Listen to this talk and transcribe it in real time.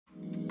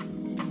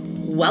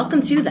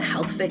Welcome to the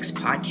Health Fix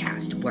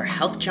podcast, where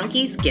health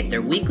junkies get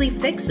their weekly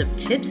fix of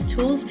tips,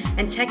 tools,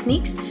 and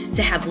techniques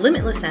to have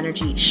limitless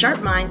energy,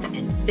 sharp minds,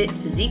 and fit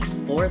physiques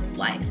for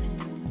life.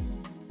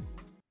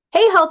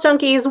 Hey, health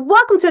junkies.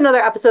 Welcome to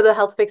another episode of the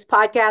Health Fix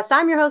podcast.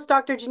 I'm your host,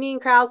 Dr.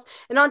 Jannine Krause.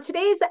 And on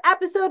today's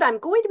episode, I'm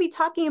going to be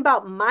talking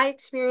about my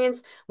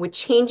experience with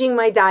changing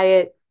my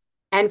diet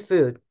and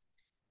food,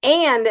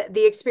 and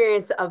the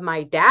experience of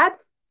my dad,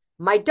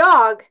 my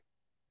dog,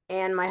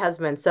 and my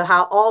husband. So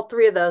how all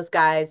three of those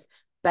guys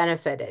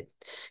benefited.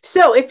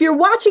 So if you're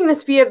watching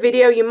this via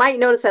video, you might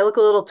notice I look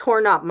a little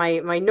torn up. My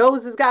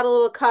nose has got a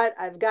little cut.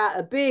 I've got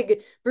a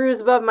big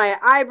bruise above my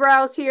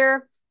eyebrows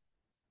here.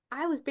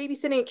 I was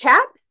babysitting a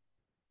cat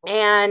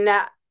and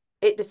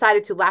it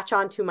decided to latch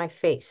onto my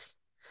face.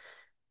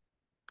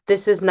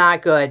 This is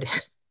not good.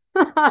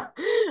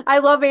 I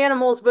love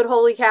animals, but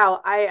holy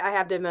cow, I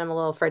have to admit I'm a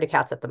little afraid of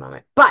cats at the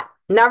moment. But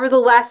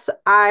nevertheless,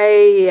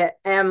 I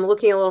am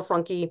looking a little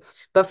funky.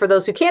 But for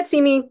those who can't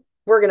see me,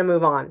 we're going to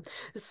move on.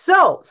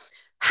 So,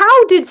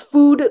 how did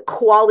food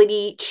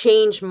quality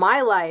change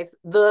my life,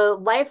 the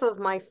life of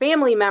my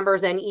family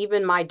members, and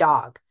even my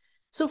dog?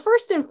 So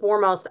first and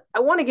foremost, I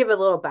want to give a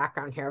little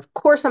background here. Of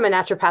course, I'm a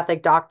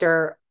naturopathic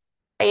doctor.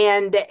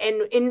 And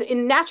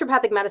in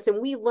naturopathic medicine,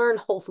 we learn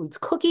whole foods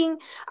cooking.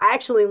 I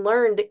actually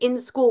learned in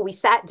school, we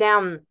sat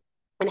down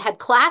and had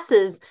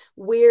classes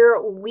where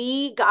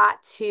we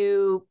got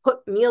to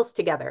put meals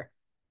together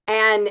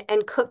and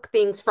cook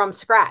things from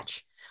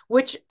scratch,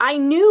 which I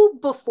knew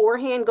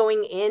beforehand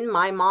going in.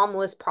 My mom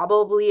was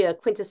probably a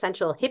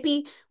quintessential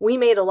hippie. We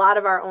made a lot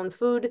of our own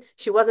food.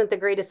 She wasn't the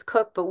greatest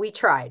cook, but we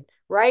tried.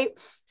 Right.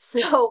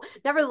 So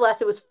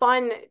nevertheless, it was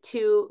fun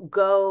to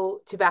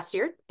go to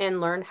Bastyr and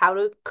learn how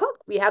to cook.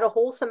 We had a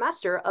whole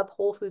semester of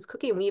whole foods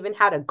cooking. We even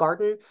had a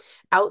garden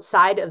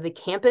outside of the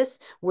campus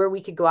where we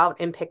could go out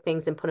and pick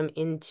things and put them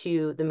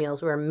into the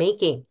meals we were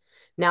making.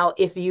 Now,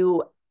 if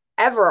you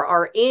ever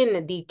are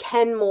in the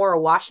Kenmore,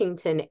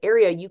 Washington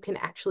area, you can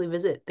actually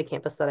visit the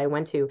campus that I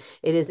went to.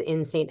 It is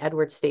in St.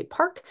 Edward State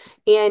Park,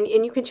 and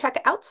you can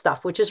check out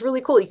stuff, which is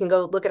really cool. You can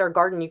go look at our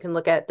garden. You can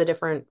look at the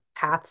different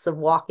paths of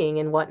walking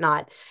and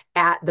whatnot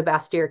at the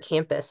Bastyr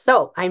campus.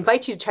 So I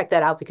invite you to check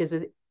that out because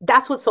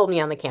that's what sold me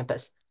on the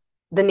campus,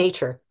 the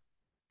nature.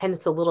 And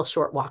it's a little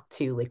short walk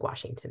to Lake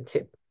Washington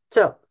too.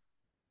 So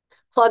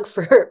plug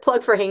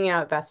for hanging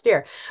out at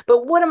Bastyr.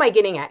 But what am I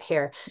getting at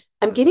here?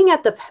 I'm getting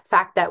at the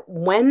fact that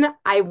when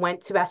I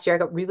went to Bastyr, I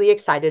got really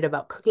excited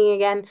about cooking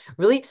again,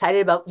 really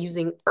excited about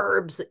using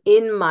herbs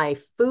in my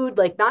food,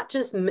 like not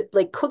just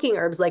like cooking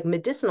herbs, like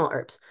medicinal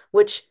herbs,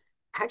 which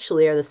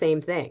actually are the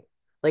same thing,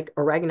 like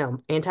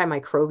oregano,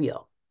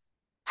 antimicrobial.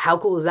 How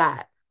cool is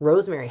that?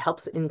 Rosemary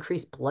helps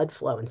increase blood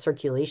flow and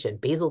circulation.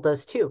 Basil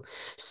does too.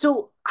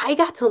 So I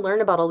got to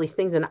learn about all these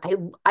things. And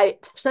I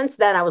since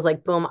then I was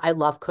like, boom, I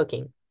love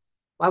cooking.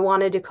 I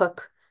wanted to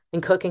cook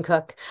and cook and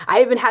cook.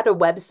 I even had a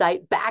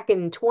website back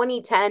in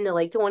 2010 to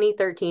like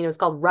 2013. It was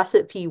called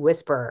Recipe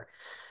Whisperer.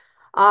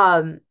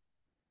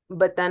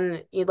 But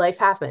then life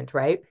happened,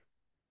 right?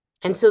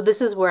 And so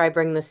this is where I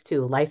bring this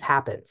to. Life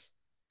happens.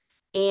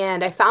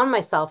 And I found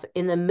myself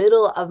in the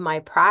middle of my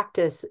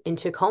practice in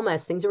Tacoma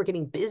as things were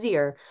getting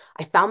busier.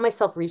 I found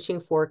myself reaching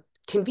for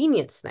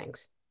convenience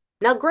things.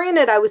 Now,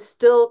 granted, I was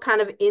still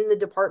kind of in the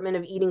department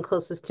of eating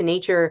closest to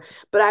nature,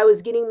 but I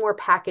was getting more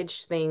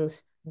packaged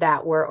things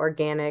that were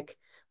organic,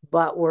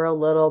 but were a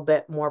little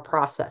bit more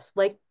processed,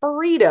 like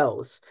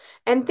burritos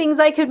and things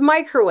I could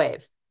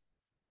microwave.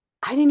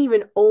 I didn't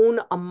even own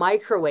a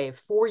microwave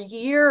for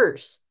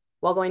years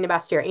while going to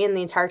Bastyr and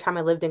the entire time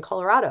I lived in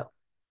Colorado.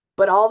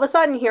 But all of a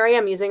sudden, here I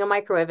am using a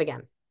microwave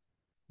again,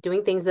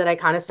 doing things that I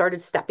kind of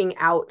started stepping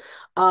out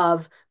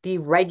of the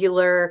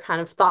regular kind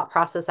of thought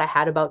process I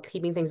had about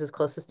keeping things as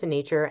closest to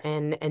nature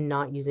and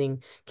not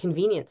using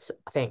convenience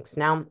things.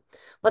 Now,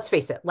 let's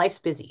face it, life's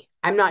busy.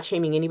 I'm not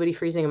shaming anybody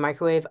for using a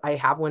microwave. I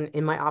have one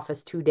in my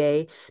office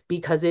today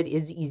because it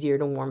is easier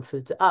to warm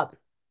foods up.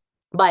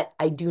 But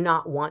I do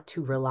not want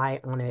to rely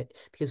on it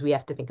because we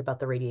have to think about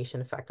the radiation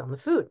effect on the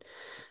food.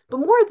 But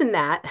more than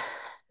that,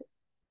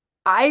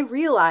 I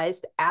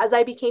realized as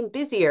I became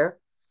busier,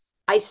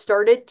 I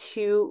started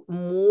to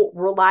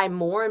rely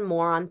more and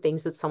more on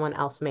things that someone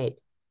else made.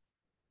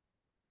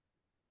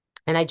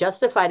 And I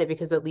justified it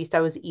because at least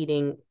I was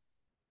eating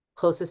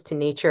closest to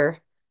nature.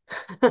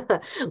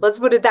 Let's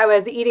put it that way. I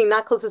was eating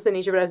not closest to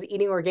nature, but I was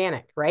eating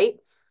organic, right?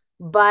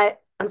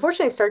 But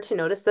unfortunately, I started to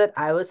notice that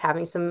I was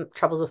having some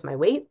troubles with my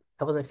weight.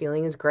 I wasn't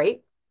feeling as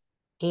great.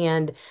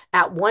 And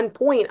at one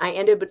point, I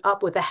ended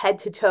up with a head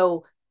to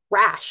toe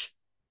rash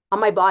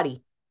on my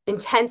body,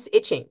 intense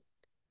itching.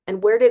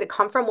 And where did it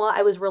come from? Well,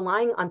 I was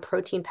relying on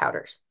protein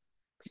powders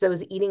because I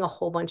was eating a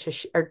whole bunch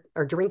of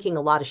or drinking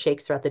a lot of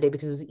shakes throughout the day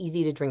because it was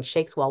easy to drink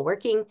shakes while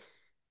working.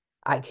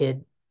 I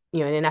could, I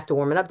didn't have to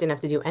warm it up, didn't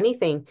have to do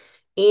anything.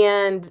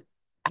 And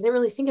I didn't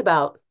really think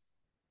about,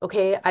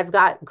 okay, I've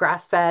got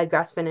grass-fed,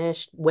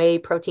 grass-finished, whey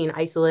protein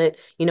isolate,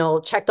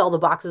 checked all the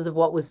boxes of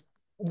what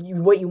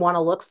you want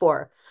to look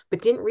for,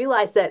 but didn't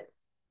realize that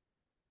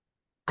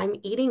I'm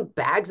eating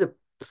bags of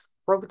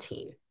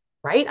protein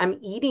right? I'm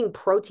eating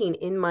protein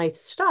in my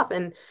stuff.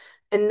 And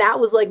that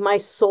was like my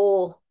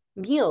sole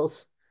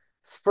meals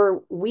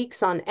for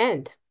weeks on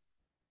end.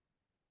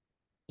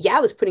 Yeah,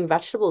 I was putting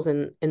vegetables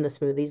in the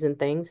smoothies and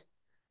things,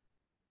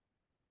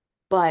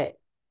 but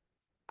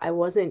I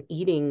wasn't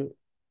eating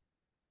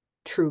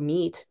true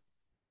meat,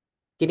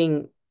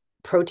 getting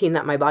protein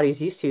that my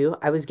body's used to.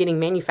 I was getting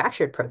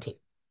manufactured protein.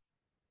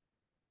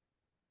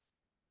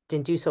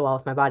 Didn't do so well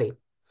with my body.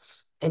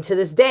 And to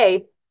this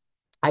day,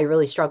 I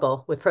really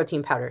struggle with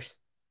protein powders.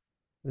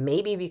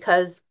 Maybe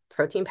because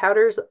protein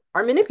powders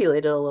are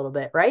manipulated a little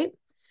bit, right?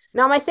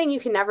 Now, am I saying you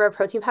can never have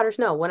protein powders?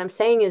 No. What I'm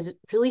saying is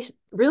really,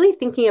 really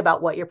thinking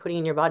about what you're putting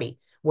in your body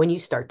when you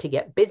start to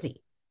get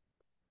busy.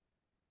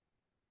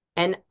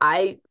 And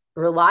I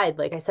relied,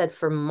 like I said,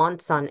 for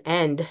months on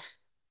end,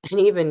 and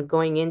even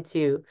going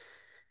into,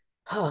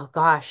 oh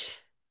gosh,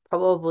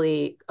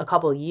 probably a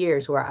couple of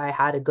years where I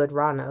had a good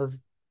run of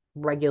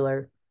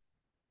regular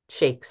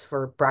shakes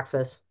for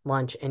breakfast,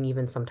 lunch, and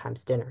even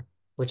sometimes dinner,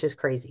 which is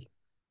crazy.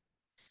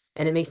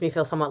 And it makes me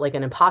feel somewhat like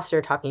an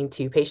imposter talking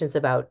to patients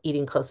about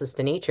eating closest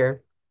to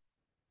nature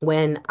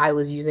when I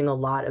was using a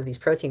lot of these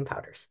protein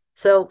powders.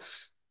 So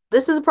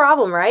this is a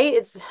problem, right?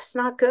 It's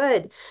not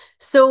good.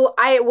 So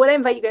what I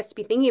invite you guys to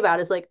be thinking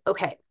about is like,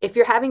 okay, if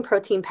you're having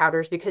protein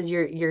powders because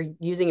you're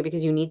using it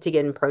because you need to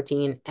get in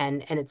protein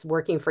and it's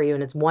working for you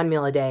and it's one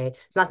meal a day,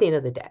 it's not the end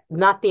of the day,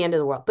 not the end of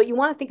the world. But you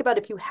want to think about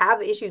if you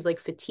have issues like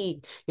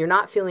fatigue, you're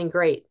not feeling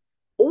great,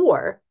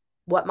 or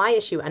what my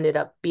issue ended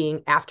up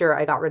being after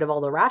I got rid of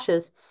all the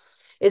rashes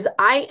is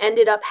I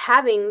ended up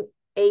having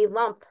a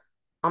lump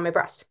on my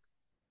breast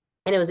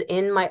and it was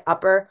in my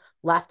upper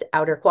left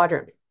outer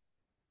quadrant.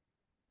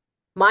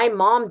 My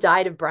mom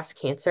died of breast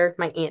cancer.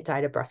 My aunt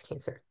died of breast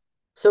cancer.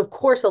 So, of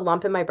course, a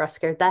lump in my breast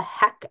scared the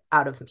heck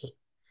out of me.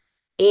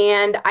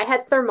 And I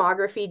had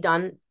thermography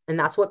done, and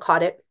that's what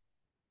caught it.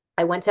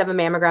 I went to have a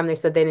mammogram. They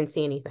said they didn't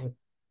see anything.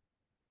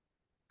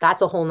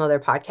 That's a whole nother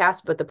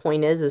podcast. But the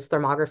point is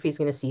thermography is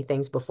going to see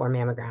things before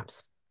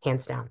mammograms,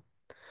 hands down.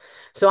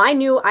 So I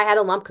knew I had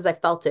a lump because I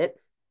felt it.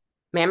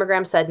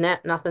 Mammogram said, nah,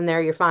 nothing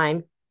there. You're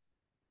fine.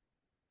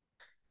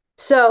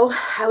 So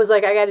I was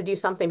like, I got to do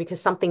something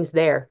because something's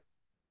there.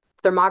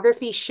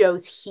 Thermography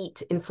shows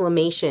heat,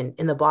 inflammation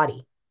in the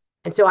body.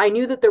 And so I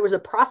knew that there was a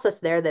process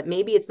there that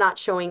maybe it's not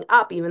showing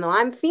up, even though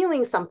I'm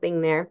feeling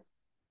something there,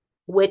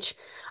 which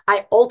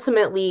I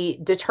ultimately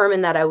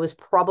determined that I was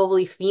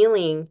probably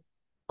feeling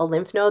a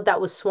lymph node that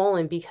was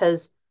swollen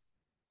because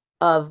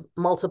of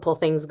multiple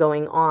things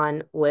going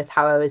on with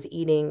how I was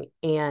eating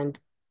and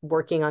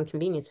working on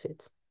convenience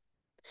foods.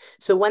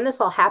 So when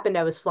this all happened,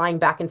 I was flying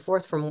back and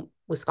forth from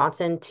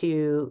Wisconsin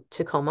to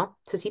Tacoma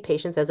to see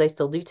patients, as I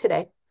still do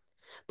today.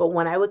 But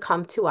when I would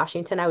come to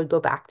Washington, I would go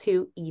back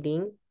to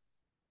eating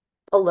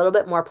a little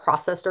bit more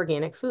processed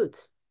organic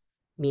foods,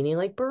 meaning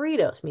like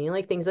burritos, meaning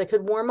like things I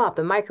could warm up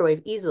and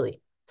microwave easily.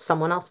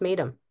 Someone else made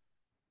them.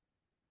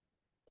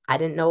 I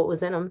didn't know what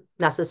was in them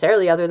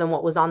necessarily, other than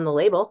what was on the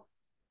label.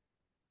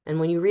 And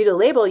when you read a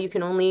label, you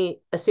can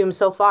only assume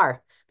so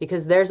far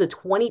because there's a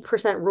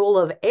 20% rule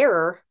of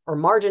error or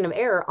margin of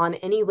error on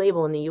any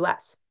label in the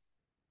US.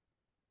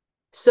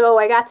 So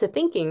I got to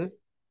thinking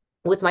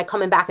with my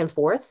coming back and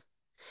forth.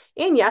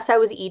 And yes, I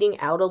was eating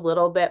out a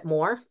little bit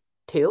more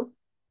too,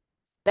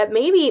 that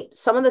maybe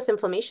some of this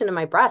inflammation in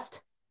my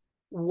breast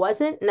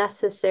wasn't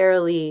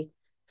necessarily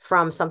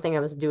from something I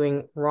was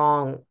doing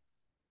wrong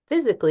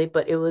physically,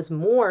 but it was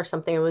more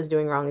something I was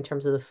doing wrong in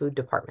terms of the food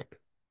department.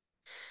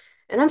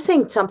 And I'm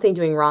saying something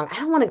doing wrong. I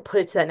don't want to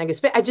put it to that negative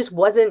spin.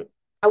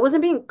 I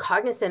wasn't being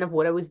cognizant of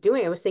what I was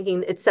doing. I was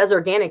thinking it says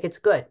organic, it's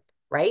good,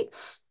 right?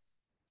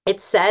 It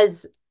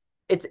says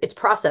it's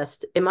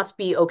processed. It must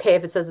be okay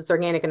if it says it's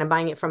organic and I'm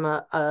buying it from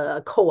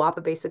a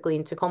co-op basically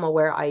in Tacoma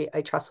where I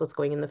trust what's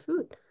going in the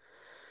food.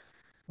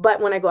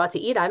 But when I go out to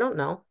eat, I don't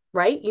know,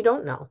 right? You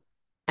don't know.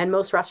 And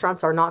most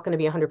restaurants are not going to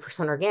be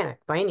 100%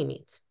 organic by any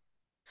means.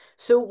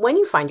 So when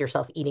you find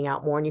yourself eating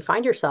out more and you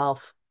find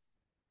yourself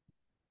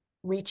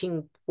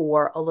reaching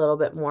for a little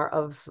bit more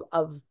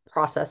of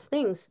processed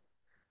things,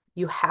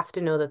 you have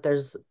to know that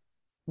there's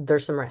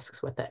some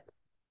risks with it.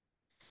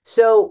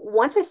 So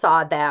once I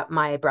saw that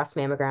my breast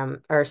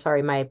mammogram, or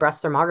sorry, my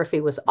breast thermography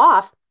was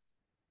off,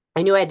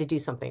 I knew I had to do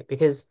something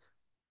because,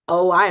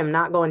 oh, I am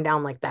not going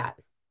down like that,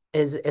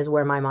 is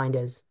where my mind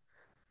is.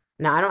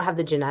 Now, I don't have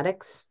the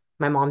genetics.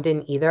 My mom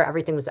didn't either.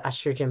 Everything was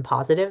estrogen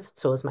positive.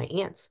 So was my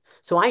aunt's.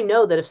 So I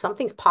know that if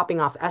something's popping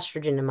off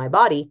estrogen in my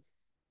body,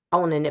 I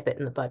want to nip it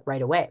in the bud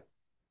right away.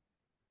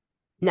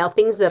 Now,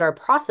 things that are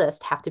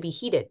processed have to be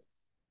heated.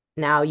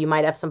 Now, you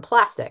might have some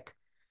plastic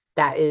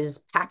that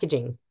is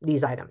packaging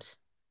these items.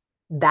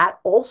 That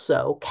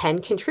also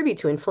can contribute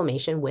to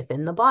inflammation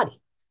within the body.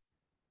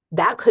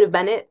 That could have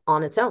been it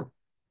on its own.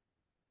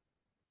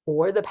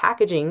 Or the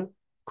packaging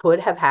could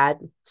have had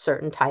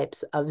certain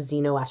types of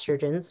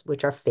xenoestrogens,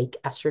 which are fake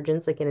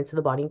estrogens that get into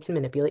the body and can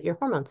manipulate your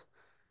hormones.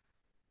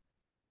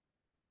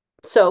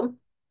 So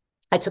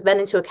I took that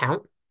into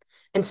account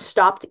and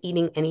stopped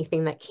eating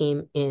anything that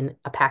came in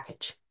a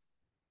package.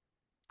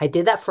 I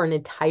did that for an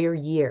entire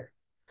year.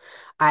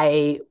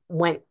 I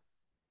went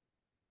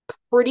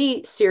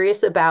pretty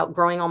serious about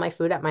growing all my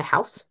food at my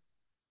house.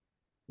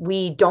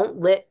 We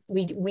don't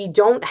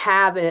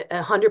have a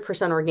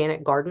 100%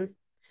 organic garden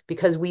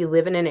because we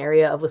live in an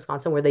area of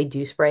Wisconsin where they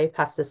do spray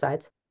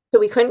pesticides. So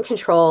we couldn't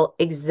control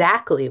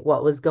exactly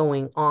what was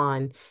going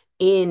on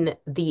in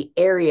the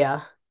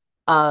area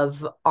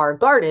of our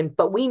garden,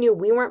 but we knew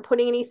we weren't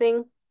putting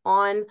anything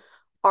on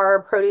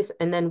our produce,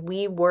 and then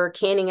we were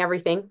canning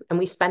everything, and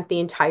we spent the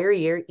entire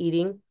year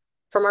eating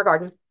from our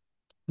garden,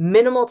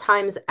 minimal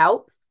times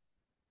out.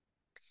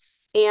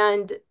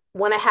 And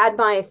when I had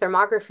my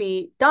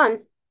thermography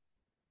done,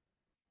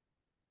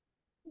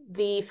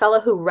 the fellow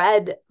who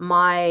read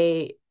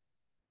my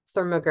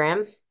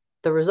thermogram,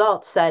 the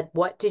results said,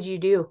 "What did you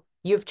do?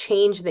 You've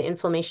changed the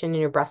inflammation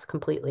in your breast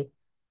completely."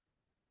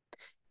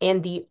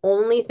 And the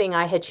only thing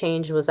I had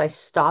changed was I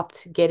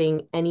stopped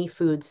getting any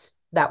foods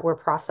that were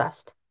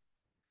processed.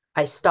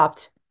 I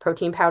stopped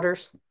protein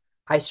powders.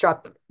 I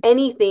stopped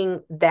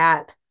anything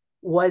that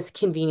was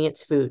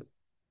convenience food.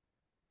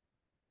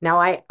 Now,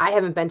 I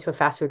haven't been to a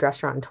fast food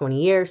restaurant in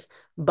 20 years,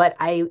 but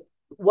I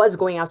was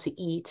going out to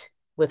eat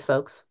with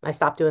folks. I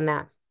stopped doing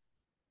that.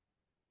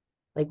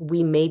 Like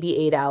we maybe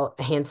ate out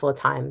a handful of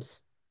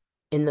times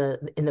in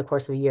the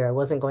course of a year. I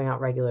wasn't going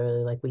out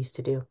regularly like we used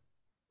to do.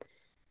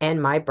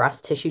 And my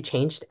breast tissue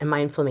changed and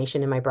my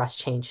inflammation in my breast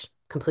changed,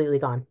 completely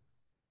gone.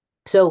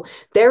 So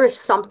there is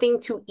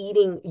something to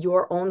eating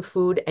your own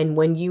food and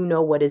when you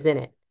know what is in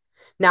it.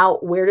 Now,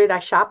 where did I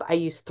shop? I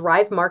use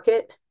Thrive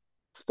Market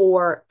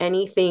for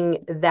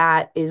anything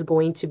that is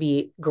going to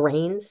be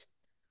grains.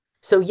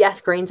 So yes,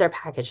 grains are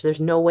packaged.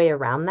 There's no way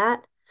around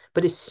that.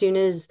 But as soon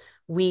as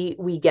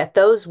we get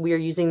those, we are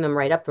using them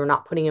right up. We're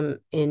not putting them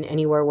in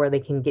anywhere where they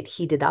can get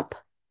heated up.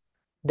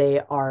 They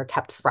are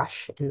kept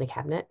fresh in the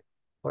cabinet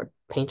or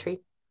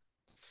pantry.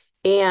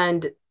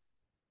 And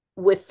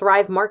with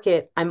Thrive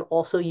Market, I'm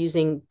also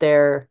using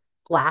their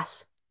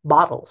glass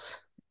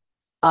bottles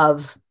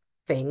of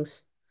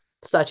things,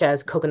 such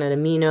as coconut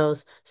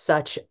aminos,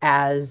 such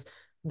as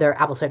their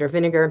apple cider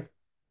vinegar.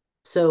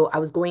 So I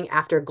was going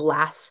after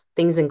glass,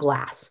 things in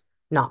glass,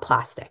 not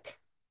plastic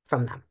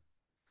from them.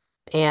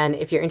 And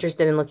if you're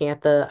interested in looking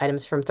at the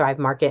items from Thrive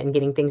Market and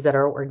getting things that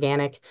are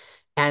organic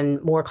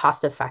and more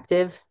cost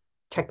effective,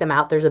 check them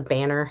out. There's a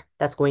banner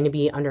that's going to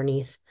be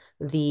underneath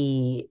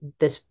the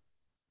this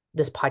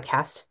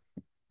podcast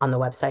on the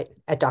website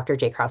at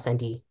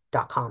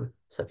drjkrausend.com.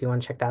 So if you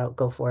want to check that out,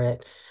 go for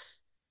it.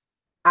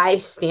 I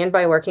stand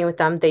by working with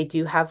them. They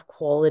do have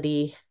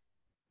quality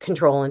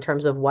control in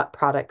terms of what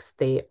products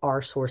they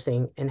are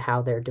sourcing and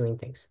how they're doing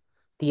things.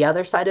 The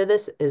other side of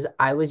this is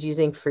I was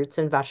using fruits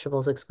and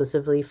vegetables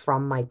exclusively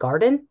from my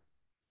garden,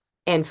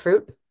 and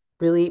fruit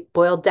really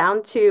boiled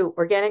down to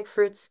organic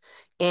fruits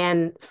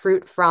and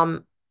fruit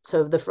from,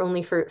 so the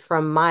only fruit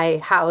from my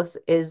house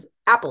is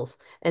apples.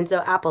 And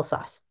so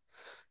applesauce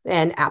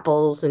and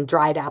apples and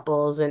dried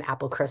apples and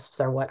apple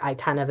crisps are what I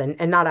kind of,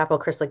 and not apple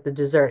crisp like the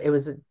dessert. It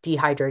was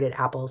dehydrated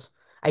apples.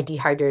 I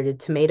dehydrated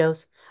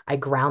tomatoes. I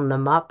ground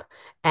them up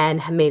and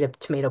made a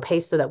tomato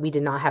paste so that we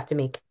did not have to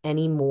make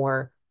any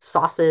more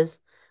sauces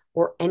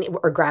or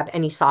grab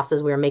any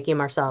sauces. We were making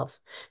them ourselves.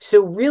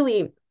 So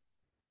really,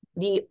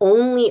 the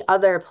only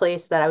other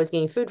place that I was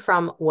getting food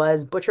from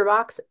was Butcher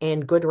Box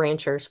and Good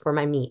Ranchers for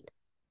my meat,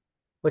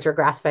 which are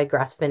grass-fed,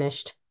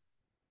 grass-finished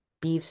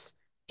beefs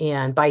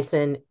and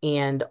bison,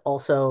 and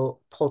also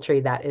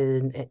poultry that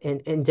is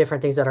in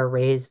different things that are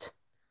raised,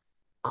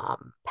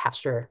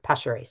 pasture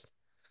raised.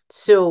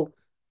 So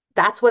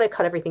that's what I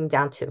cut everything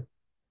down to.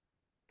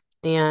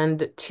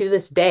 And to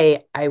this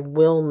day, I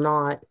will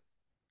not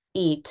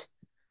eat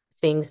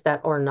things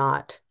that are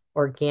not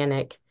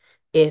organic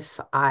if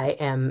I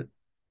am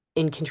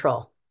in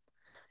control.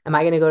 Am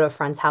I going to go to a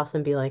friend's house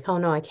and be like, oh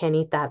no, I can't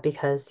eat that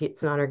because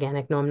it's not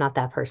organic? No, I'm not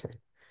that person.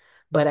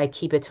 But I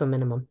keep it to a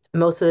minimum.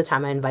 Most of the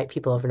time, I invite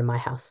people over to my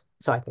house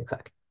so I can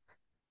cook.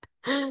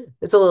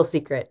 It's a little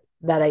secret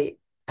that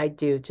I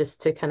do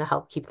just to kind of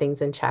help keep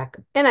things in check.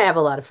 And I have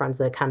a lot of friends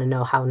that kind of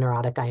know how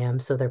neurotic I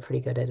am, so they're pretty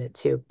good at it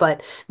too.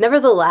 But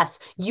nevertheless,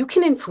 you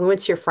can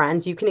influence your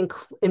friends, you can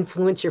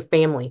influence your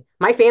family.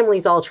 My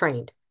family's all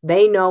trained.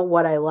 They know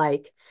what I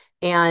like.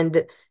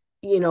 And,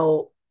 you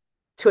know,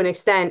 to an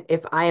extent,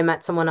 if I am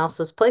at someone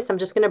else's place, I'm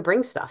just going to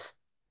bring stuff.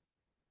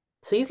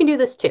 So you can do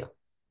this too.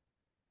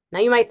 Now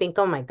you might think,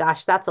 oh my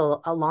gosh, that's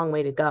a long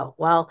way to go.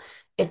 Well,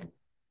 if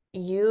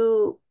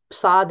you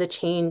saw the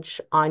change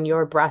on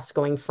your breast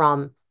going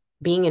from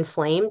being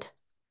inflamed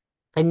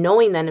and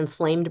knowing that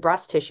inflamed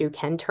breast tissue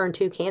can turn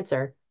to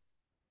cancer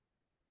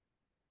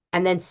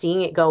and then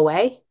seeing it go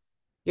away,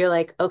 you're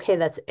like, okay,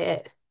 that's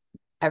it.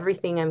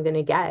 Everything I'm going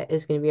to get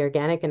is going to be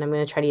organic and I'm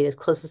going to try to eat as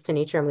closest to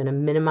nature. I'm going to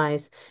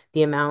minimize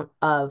the amount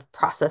of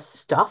processed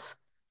stuff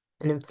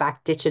and in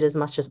fact ditch it as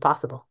much as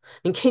possible.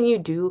 And can you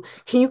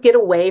get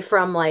away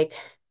from like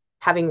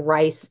having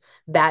rice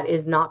that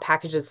is not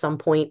packaged at some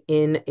point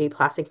in a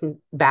plastic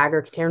bag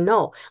or container?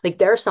 No, like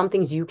there are some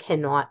things you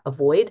cannot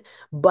avoid,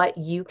 but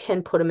you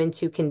can put them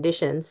into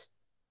conditions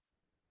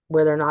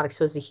where they're not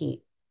exposed to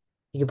heat.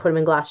 You can put them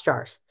in glass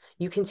jars.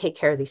 You can take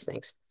care of these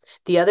things.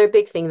 The other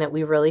big thing that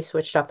we really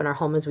switched up in our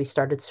home is we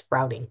started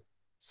sprouting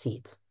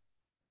seeds.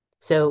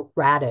 So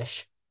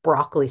radish,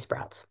 broccoli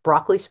sprouts,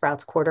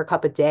 quarter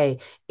cup a day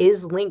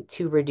is linked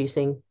to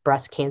reducing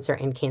breast cancer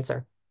and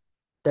cancer.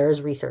 There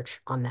is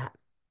research on that.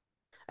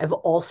 I've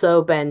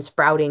also been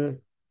sprouting,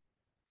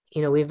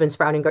 we've been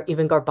sprouting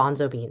even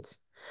garbanzo beans.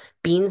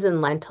 Beans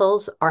and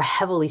lentils are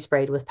heavily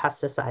sprayed with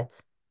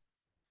pesticides.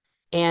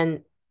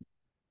 And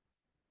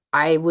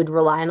I would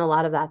rely on a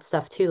lot of that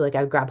stuff too. Like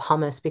I would grab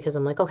hummus because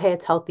I'm like, okay,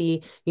 it's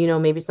healthy.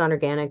 Maybe it's not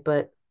organic,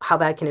 but how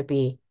bad can it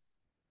be?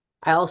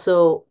 I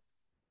also,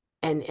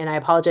 and I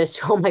apologize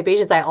to all my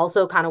patients, I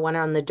also kind of went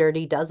on the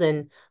dirty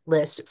dozen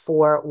list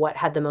for what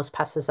had the most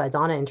pesticides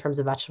on it in terms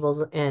of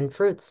vegetables and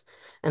fruits.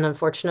 And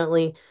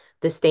unfortunately,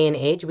 this day and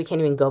age, we can't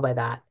even go by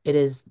that. It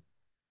is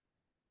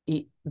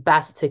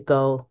best to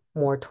go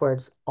more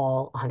towards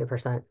all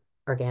 100%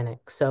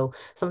 organic. So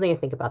something to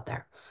think about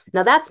there.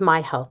 Now that's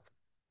my health.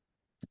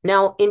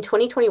 Now in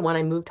 2021,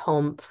 I moved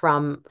home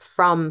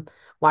from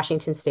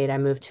Washington State. I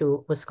moved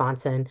to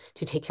Wisconsin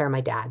to take care of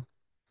my dad.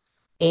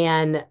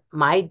 And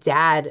my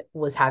dad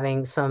was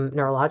having some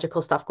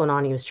neurological stuff going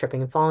on. He was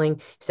tripping and falling.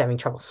 He was having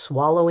trouble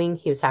swallowing.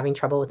 He was having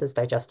trouble with his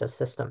digestive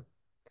system.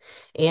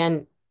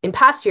 And in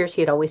past years,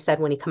 he had always said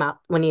when he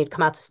had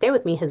come out to stay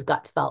with me, his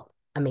gut felt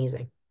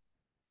amazing.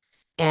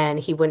 And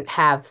he wouldn't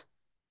have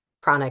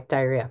chronic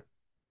diarrhea.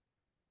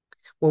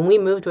 When we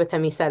moved with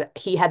him, he said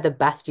he had the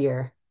best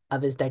year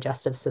of his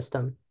digestive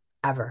system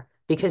ever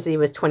because he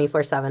was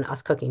 24/7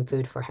 us cooking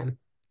food for him.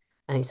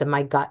 And he said,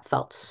 my gut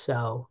felt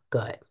so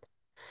good.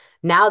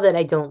 Now that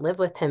I don't live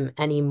with him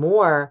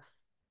anymore,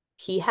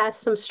 he has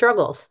some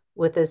struggles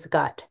with his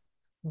gut.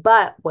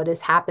 But what has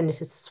happened is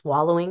his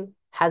swallowing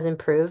has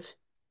improved.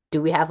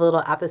 Do we have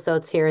little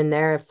episodes here and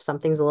there if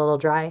something's a little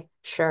dry?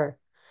 Sure.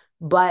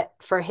 But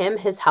for him,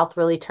 his health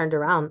really turned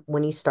around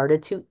when he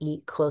started to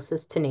eat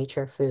closest to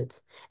nature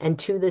foods. And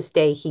to this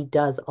day, he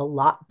does a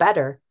lot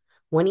better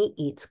when he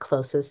eats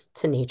closest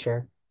to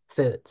nature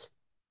foods.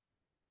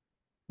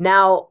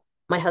 Now,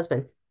 my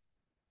husband.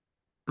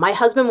 My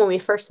husband, when we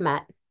first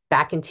met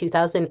back in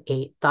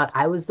 2008, thought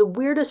I was the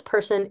weirdest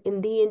person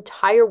in the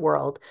entire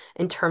world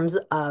in terms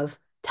of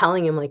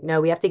telling him, like,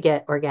 no, we have to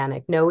get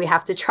organic. No, we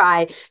have to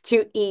try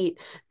to eat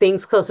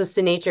things closest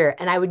to nature.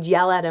 And I would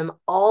yell at him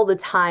all the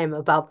time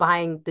about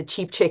buying the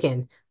cheap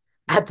chicken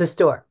at the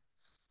store.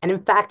 And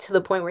in fact, to the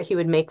point where he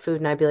would make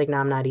food and I'd be like, no,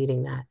 I'm not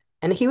eating that.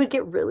 And he would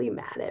get really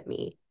mad at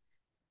me.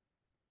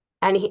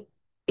 And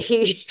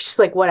he's just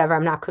like, whatever,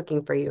 I'm not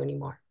cooking for you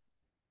anymore.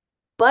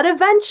 But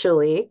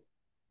eventually,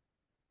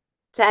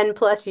 10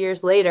 plus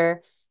years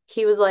later,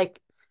 he was like,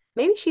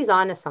 maybe she's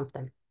on to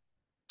something.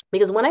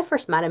 Because when I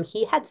first met him,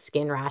 he had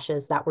skin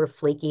rashes that were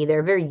flaky.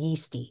 They're very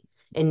yeasty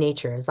in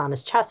nature. It's on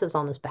his chest, it's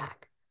on his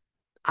back.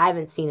 I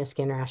haven't seen a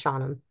skin rash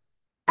on him,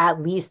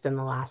 at least in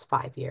the last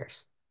 5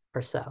 years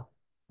or so,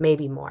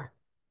 maybe more,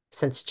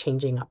 since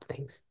changing up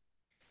things.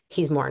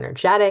 He's more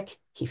energetic,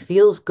 he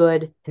feels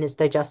good, and his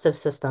digestive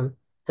system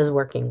is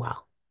working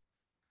well.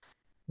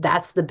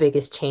 That's the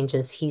biggest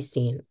changes he's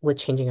seen with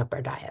changing up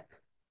our diet.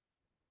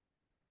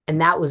 And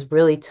that was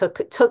really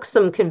took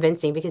some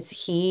convincing because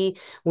he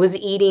was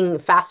eating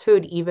fast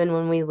food even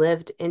when we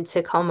lived in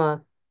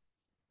Tacoma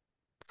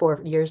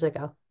 4 years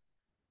ago.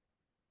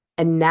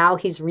 And now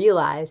he's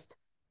realized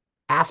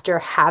after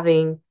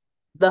having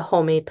the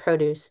homemade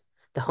produce,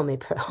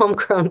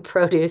 homegrown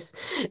produce,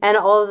 and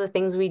all of the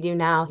things we do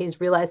now,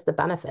 he's realized the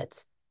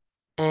benefits.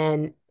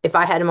 And if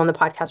I had him on the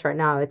podcast right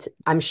now,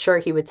 I'm sure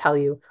he would tell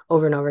you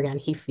over and over again,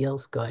 he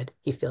feels good,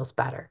 he feels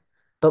better.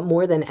 But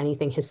more than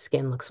anything, his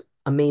skin looks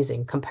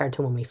amazing compared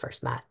to when we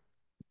first met.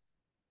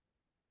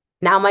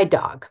 Now my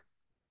dog.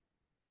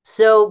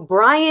 So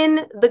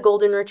Brian, the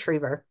golden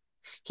retriever,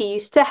 he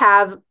used to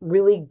have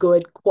really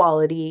good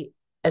quality,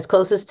 as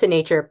closest to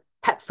nature,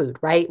 pet food,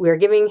 right? We were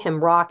giving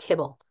him raw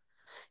kibble.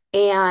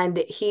 And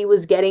he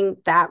was getting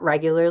that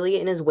regularly,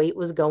 and his weight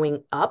was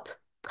going up,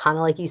 kind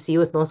of like you see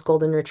with most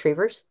golden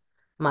retrievers.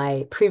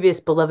 My previous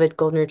beloved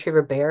golden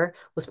retriever bear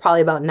was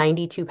probably about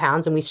 92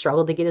 pounds, and we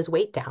struggled to get his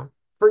weight down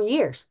for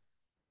years.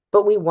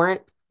 But we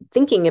weren't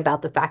thinking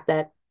about the fact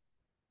that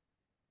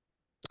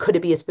could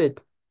it be his food?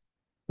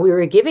 We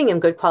were giving him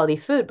good quality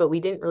food, but we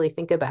didn't really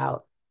think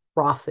about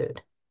raw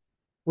food.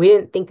 We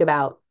didn't think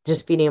about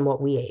just feeding him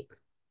what we ate.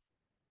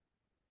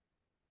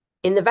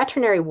 In the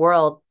veterinary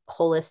world,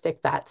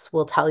 holistic vets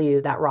will tell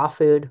you that raw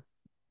food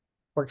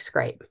works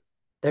great.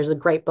 There's a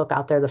great book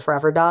out there, The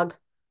Forever Dog.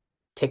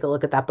 Take a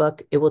look at that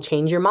book. It will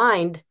change your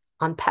mind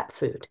on pet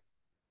food.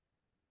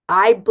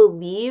 I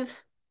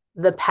believe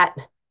the pet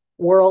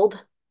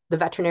world, the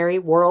veterinary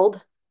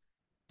world,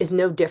 is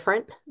no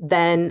different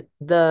than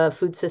the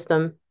food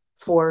system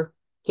for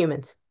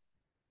humans.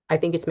 I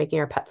think it's making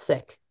our pets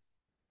sick.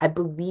 I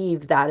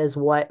believe that is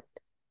what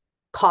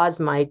caused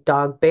my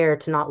dog Bear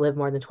to not live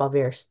more than 12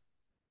 years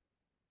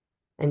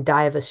and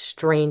die of a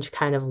strange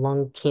kind of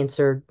lung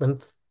cancer,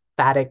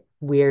 lymphatic,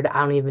 weird,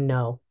 I don't even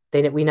know.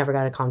 We never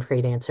got a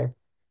concrete answer.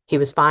 He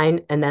was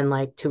fine, and then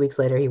like 2 weeks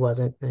later, he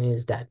wasn't, and he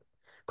was dead.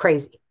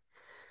 Crazy.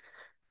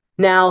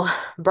 Now,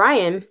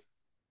 Brian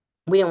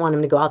We didn't want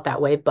him to go out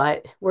that way,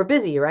 but we're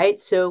busy, right?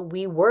 So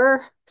we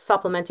were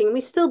supplementing, and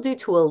we still do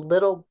to a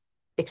little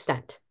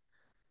extent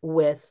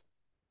with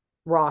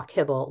raw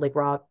kibble, like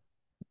raw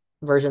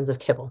versions of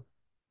kibble.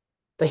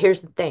 But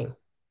here's the thing.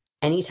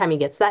 Anytime he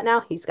gets that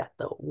now, he's got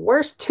the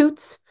worst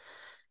toots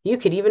you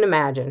could even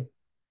imagine.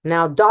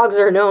 Now, dogs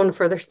are known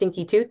for their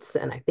stinky toots,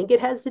 and I think it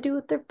has to do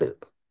with their food.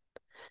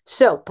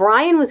 So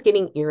Brian was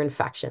getting ear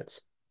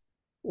infections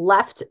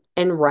left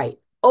and right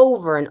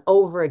over and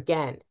over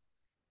again.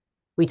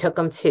 We took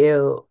him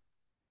to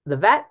the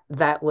vet.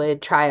 Vet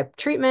would try a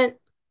treatment,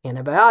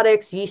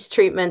 antibiotics, yeast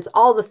treatments,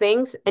 all the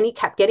things, and he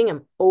kept getting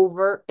them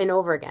over and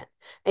over again.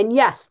 And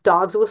yes,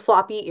 dogs with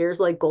floppy ears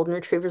like golden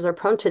retrievers are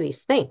prone to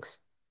these things.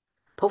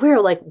 But we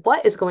were like,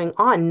 what is going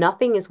on?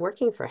 Nothing is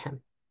working for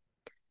him.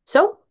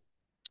 So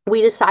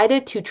we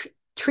decided to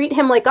treat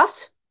him like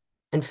us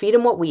and feed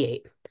him what we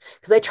ate.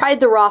 Because I tried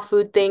the raw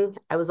food thing.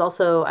 I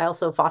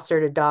also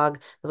fostered a dog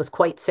that was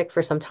quite sick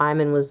for some time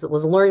and was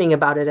learning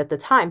about it at the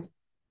time.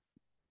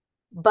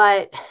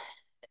 But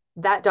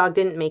that dog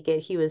didn't make it.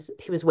 He was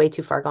way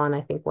too far gone,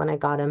 I think, when I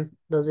got him.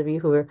 Those of you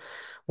who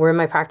were in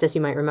my practice,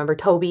 you might remember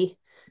Toby,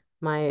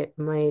 my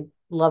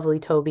lovely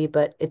Toby,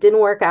 but it didn't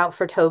work out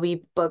for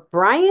Toby. But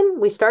Brian,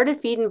 we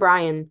started feeding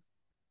Brian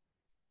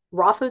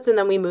raw foods, and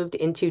then we moved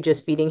into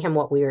just feeding him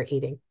what we were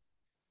eating.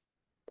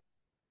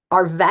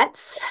 Our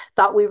vets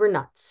thought we were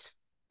nuts.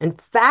 In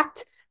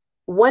fact,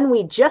 when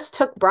we just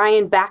took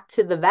Brian back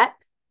to the vet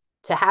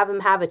to have him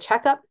have a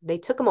checkup, they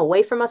took him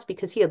away from us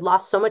because he had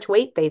lost so much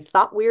weight. They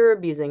thought we were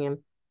abusing him.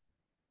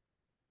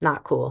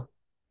 Not cool.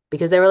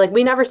 Because they were like,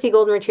 we never see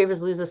golden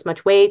retrievers lose this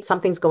much weight.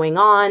 Something's going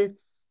on.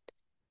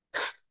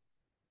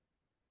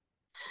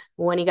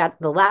 When we got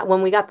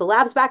the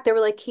labs back, they were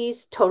like,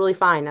 he's totally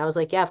fine. I was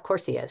like, yeah, of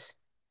course he is.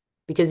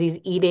 Because he's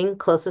eating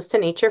closest to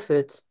nature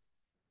foods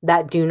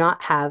that do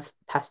not have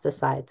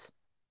pesticides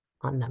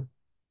on them.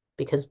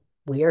 Because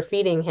we are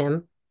feeding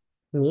him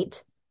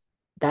meat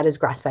that is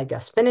grass-fed,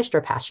 grass-finished, or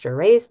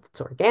pasture-raised.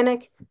 It's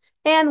organic.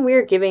 And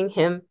we're giving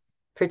him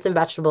fruits and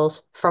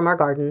vegetables from our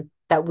garden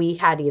that we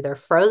had either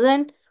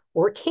frozen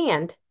or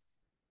canned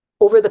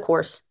over the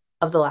course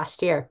of the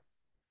last year.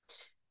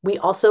 We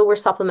also were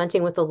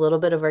supplementing with a little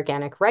bit of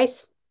organic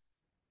rice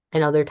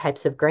and other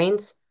types of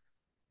grains.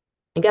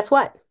 And guess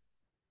what?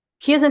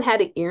 He hasn't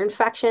had an ear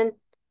infection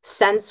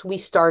since we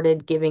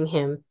started giving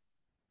him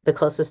the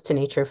closest to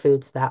nature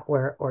foods that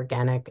were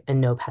organic and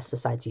no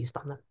pesticides used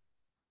on them.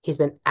 He's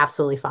been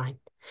absolutely fine.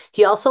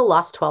 He also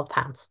lost 12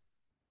 pounds.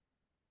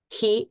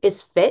 He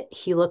is fit.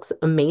 He looks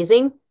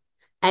amazing.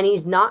 And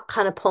he's not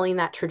kind of pulling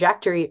that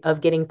trajectory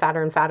of getting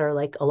fatter and fatter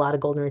like a lot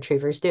of golden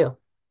retrievers do.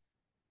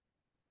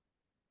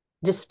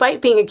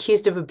 Despite being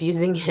accused of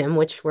abusing him,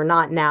 which we're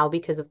not now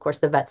because, of course,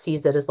 the vet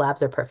sees that his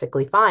labs are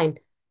perfectly fine.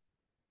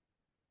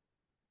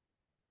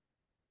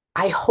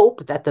 I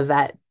hope that the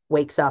vet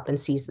wakes up and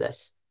sees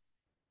this.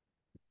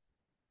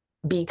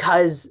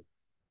 Because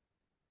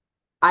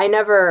I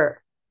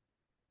never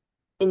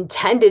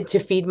intended to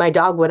feed my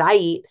dog what I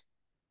eat,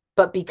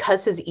 but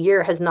because his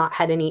ear has not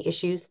had any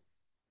issues,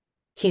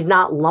 he's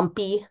not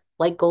lumpy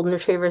like golden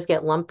retrievers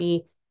get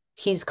lumpy.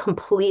 He's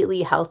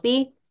completely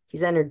healthy.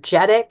 He's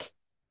energetic,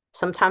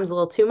 sometimes a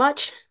little too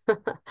much,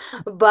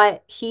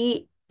 but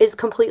he is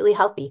completely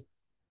healthy.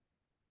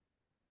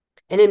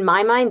 And in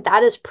my mind,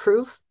 that is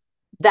proof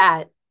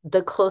that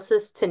the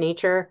closest to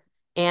nature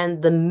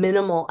and the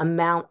minimal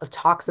amount of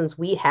toxins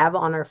we have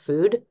on our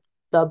food,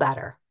 the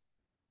better.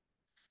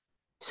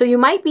 So you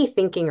might be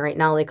thinking right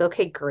now, like,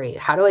 okay, great.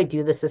 How do I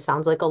do this? This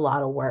sounds like a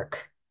lot of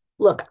work.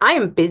 Look, I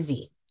am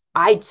busy.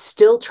 I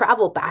still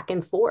travel back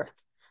and forth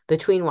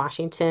between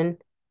Washington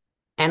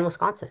and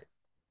Wisconsin.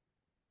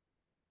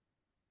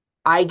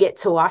 I get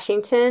to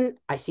Washington,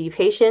 I see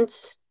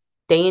patients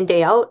day in,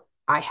 day out.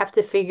 I have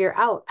to figure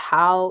out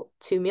how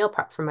to meal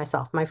prep for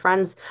myself. My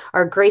friends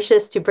are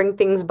gracious to bring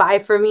things by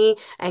for me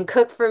and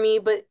cook for me,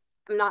 but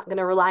I'm not going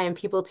to rely on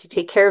people to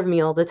take care of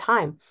me all the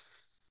time.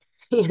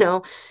 You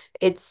know,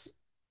 it's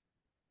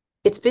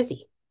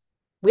busy.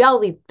 We all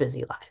lead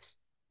busy lives.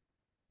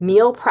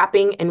 Meal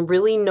prepping and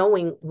really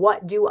knowing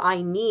what do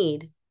I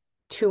need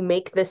to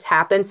make this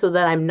happen so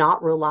that I'm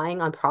not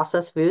relying on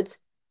processed foods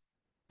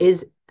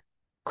is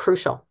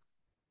crucial.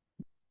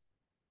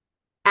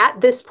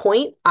 At this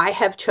point, I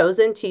have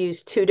chosen to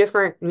use two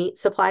different meat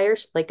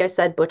suppliers, like I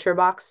said, Butcher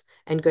Box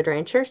and Good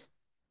Ranchers.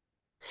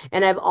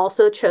 And I've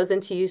also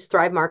chosen to use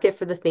Thrive Market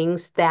for the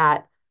things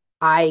that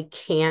I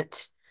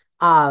can't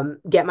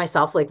get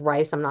myself, like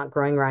rice. I'm not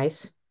growing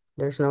rice.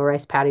 There's no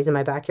rice patties in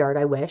my backyard.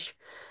 I wish.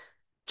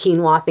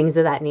 Quinoa, things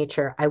of that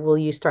nature. I will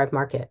use Thrive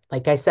Market.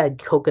 Like I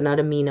said, coconut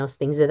aminos,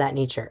 things of that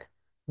nature.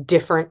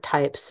 Different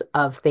types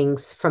of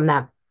things from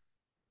them.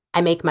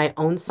 I make my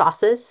own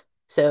sauces.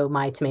 So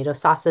my tomato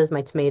sauces,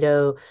 my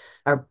tomato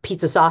or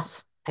pizza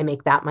sauce, I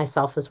make that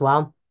myself as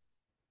well.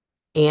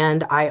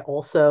 And I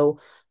also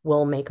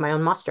will make my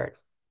own mustard,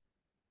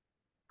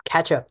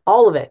 ketchup,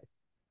 all of it.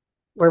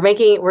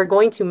 We're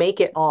going to make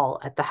it all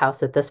at the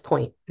house at this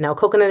point. Now,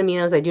 coconut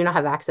aminos, I do not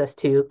have access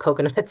to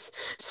coconuts.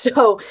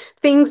 So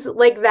things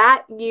like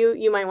that,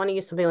 you might want to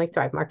use something like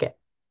Thrive Market.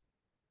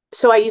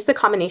 So I use the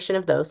combination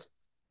of those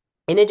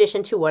in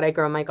addition to what I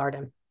grow in my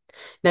garden.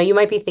 Now, you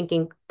might be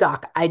thinking,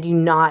 Doc, I do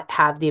not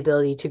have the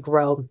ability to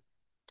grow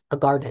a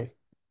garden.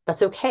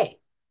 That's okay.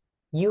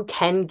 You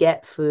can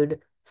get food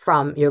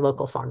from your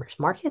local farmers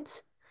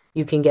markets.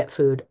 You can get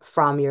food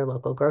from your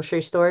local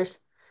grocery stores.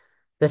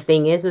 The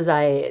thing is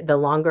the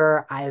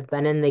longer I've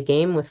been in the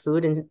game with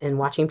food and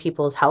watching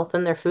people's health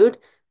and their food,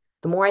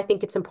 the more I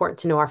think it's important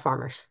to know our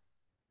farmers,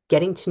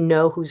 getting to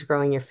know who's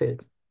growing your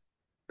food,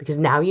 because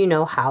now you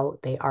know how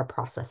they are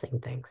processing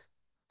things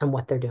and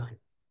what they're doing.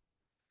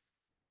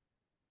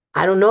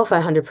 I don't know if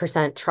I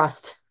 100%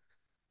 trust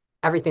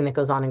everything that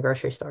goes on in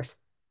grocery stores.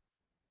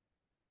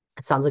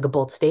 It sounds like a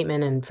bold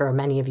statement, and for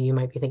many of you, you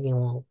might be thinking,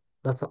 well,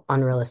 that's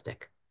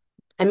unrealistic.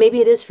 And maybe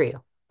it is for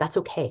you. That's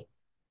okay.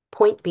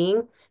 Point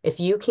being, if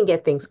you can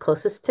get things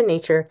closest to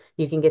nature,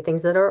 you can get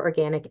things that are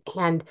organic,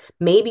 and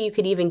maybe you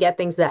could even get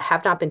things that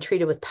have not been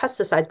treated with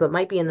pesticides but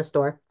might be in the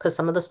store because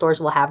some of the stores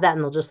will have that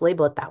and they'll just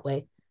label it that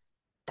way.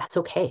 That's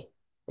okay.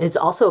 And it's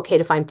also okay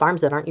to find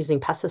farms that aren't using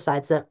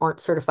pesticides that aren't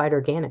certified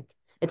organic.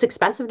 It's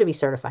expensive to be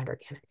certified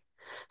organic.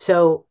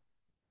 So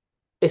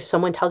if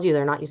someone tells you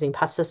they're not using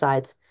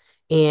pesticides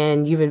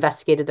and you've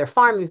investigated their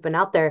farm, you've been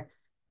out there,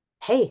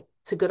 hey,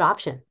 it's a good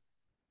option.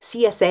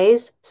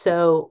 CSAs,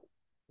 so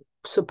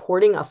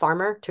supporting a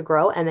farmer to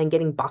grow and then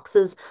getting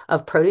boxes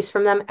of produce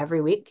from them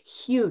every week,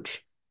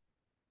 huge.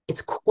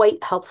 It's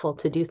quite helpful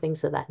to do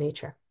things of that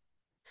nature.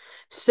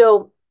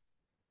 So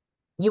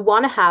you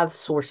want to have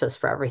sources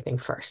for everything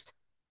first.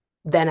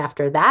 Then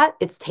after that,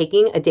 it's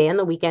taking a day on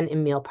the weekend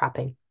and meal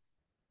prepping.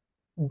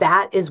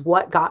 That is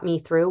what got me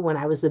through when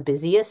I was the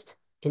busiest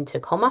in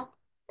Tacoma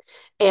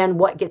and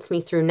what gets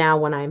me through now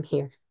when I'm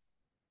here.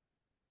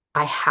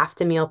 I have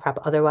to meal prep.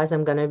 Otherwise,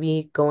 I'm going to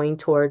be going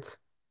towards,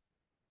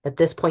 at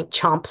this point,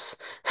 chomps,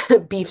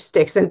 beef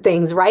sticks and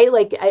things, right?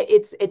 Like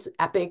it's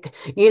epic,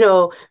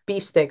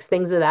 beef sticks,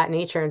 things of that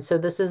nature. And so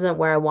this isn't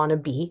where I want to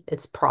be.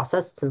 It's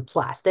processed, it's in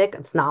plastic.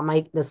 That's not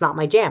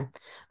my jam.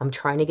 I'm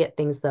trying to get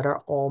things that are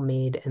all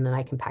made and then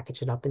I can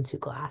package it up into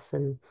glass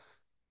and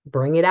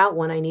bring it out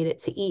when I need it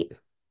to eat.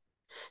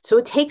 So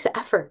it takes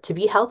effort to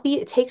be healthy.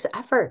 It takes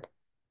effort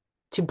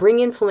to bring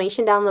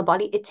inflammation down the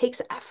body. It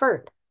takes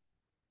effort,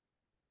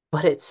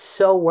 but it's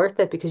so worth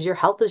it because your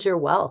health is your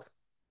wealth.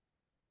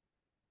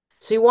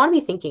 So you want to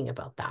be thinking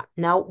about that.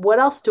 Now, what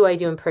else do I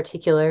do in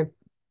particular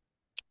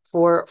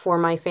for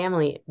my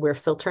family? We're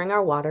filtering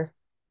our water.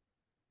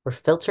 We're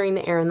filtering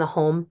the air in the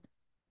home.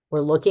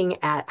 We're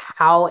looking at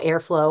how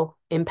airflow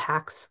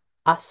impacts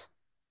us.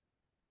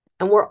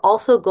 And we're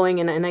also going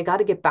in, and I got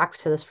to get back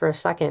to this for a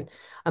second.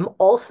 I'm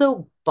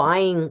also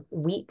buying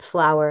wheat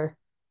flour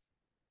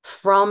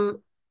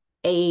from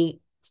a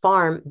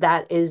farm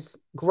that is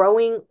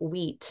growing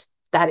wheat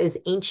that is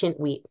ancient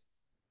wheat,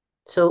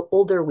 so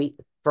older wheat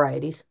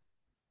varieties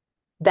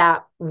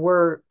that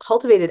were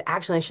cultivated.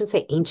 Actually, I shouldn't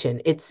say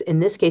ancient. It's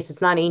in this case,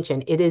 it's not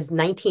ancient. It is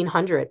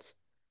 1900s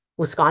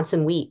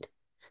Wisconsin wheat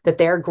that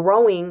they're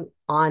growing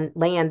on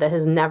land that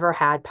has never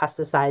had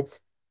pesticides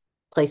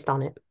placed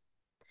on it.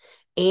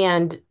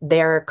 And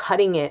they're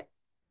cutting it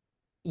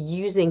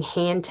using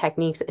hand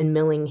techniques and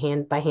milling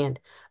hand by hand.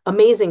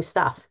 Amazing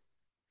stuff.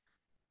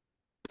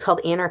 It's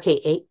called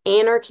Anarchy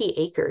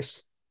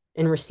Acres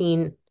in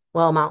Racine.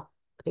 Well,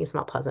 I think it's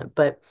Mount Pleasant,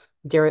 but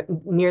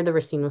near the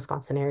Racine,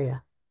 Wisconsin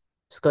area.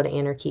 Just go to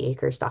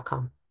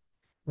anarchyacres.com.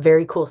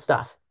 Very cool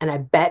stuff. And I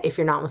bet if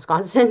you're not in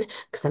Wisconsin,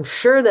 because I'm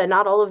sure that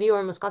not all of you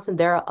are in Wisconsin,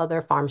 there are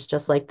other farms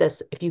just like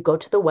this. If you go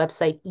to the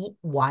website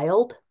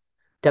eatwild,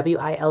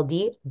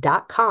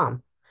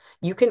 WILD.com,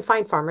 you can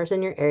find farmers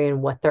in your area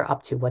and what they're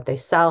up to, what they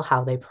sell,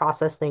 how they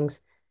process things.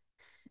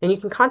 And you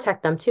can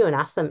contact them too and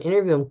ask them,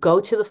 interview them,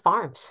 go to the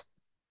farms.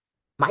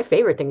 My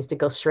favorite thing is to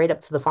go straight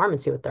up to the farm and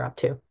see what they're up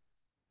to.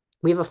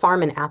 We have a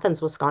farm in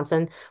Athens,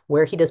 Wisconsin,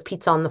 where he does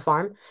pizza on the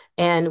farm,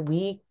 and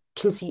we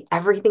can see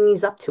everything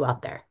he's up to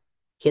out there.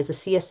 He has a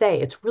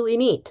CSA. It's really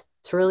neat.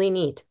 It's really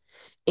neat.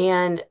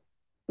 And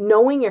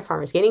knowing your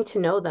farmers, getting to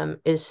know them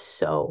is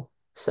so,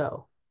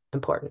 so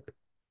important.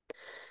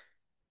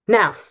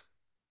 Now,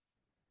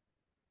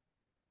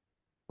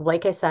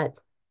 like I said,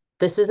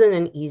 this isn't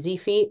an easy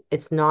feat.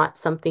 It's not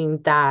something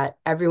that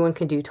everyone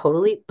can do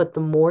totally, but the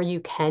more you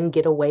can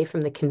get away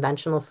from the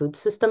conventional food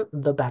system,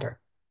 the better.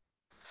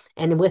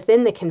 And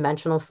within the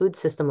conventional food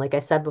system, like I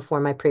said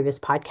before, my previous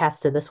podcast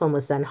to this one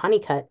was Zen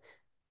Honeycut,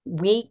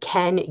 we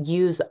can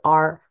use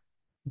our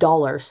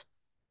dollars,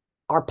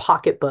 our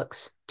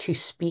pocketbooks to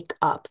speak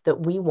up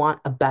that we want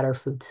a better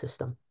food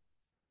system.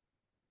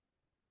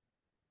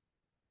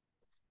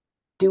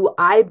 Do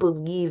I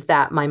believe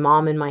that my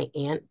mom and my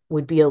aunt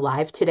would be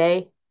alive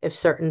today if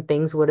certain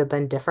things would have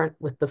been different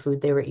with the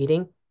food they were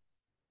eating?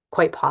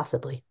 Quite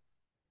possibly.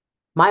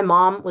 My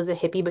mom was a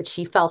hippie, but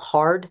she fell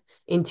hard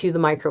into the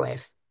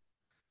microwave.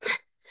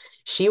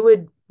 She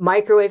would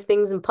microwave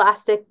things in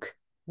plastic.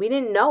 We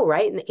didn't know,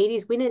 right? In the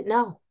 80s, we didn't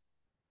know.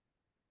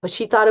 But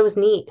she thought it was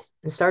neat.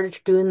 and started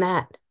doing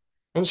that.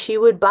 And she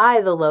would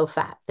buy the low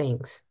fat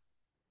things.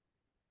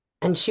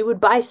 And she would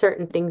buy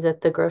certain things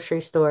at the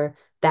grocery store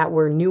that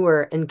were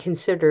newer and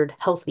considered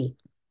healthy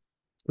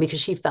because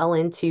she fell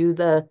into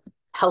the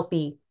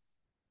healthy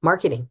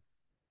marketing.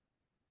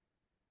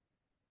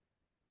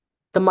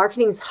 The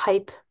marketing's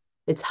hype.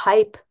 It's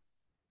hype.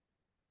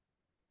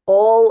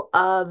 All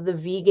of the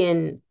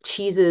vegan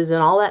cheeses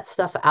and all that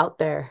stuff out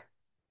there,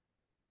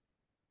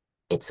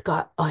 it's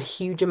got a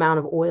huge amount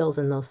of oils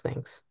in those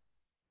things.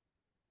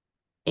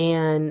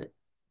 And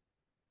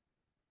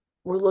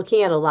we're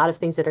looking at a lot of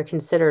things that are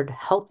considered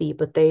healthy,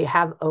 but they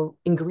have a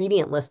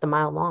ingredient list a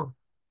mile long.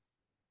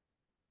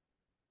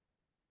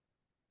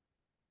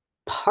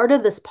 Part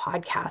of this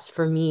podcast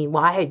for me,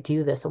 why I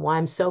do this and why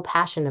I'm so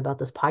passionate about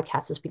this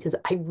podcast is because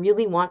I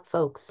really want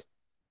folks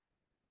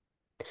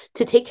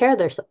to take care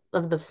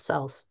of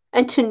themselves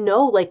and to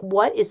know like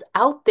what is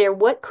out there,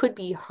 what could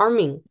be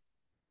harming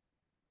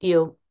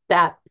you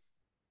that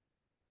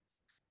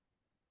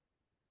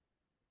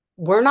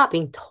we're not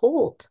being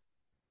told.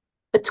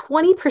 A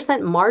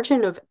 20%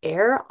 margin of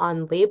error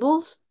on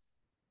labels,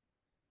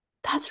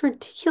 that's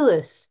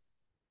ridiculous.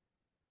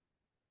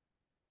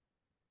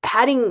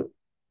 Adding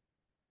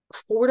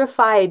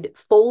fortified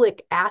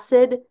folic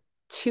acid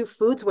to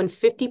foods when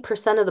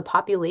 50% of the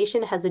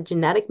population has a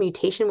genetic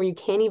mutation where you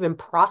can't even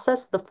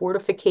process the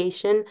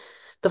fortification,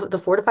 the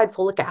fortified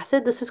folic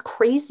acid. This is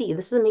crazy.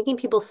 This is making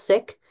people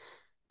sick,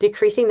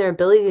 decreasing their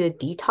ability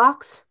to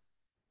detox.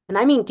 And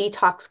I mean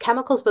detox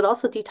chemicals, but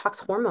also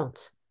detox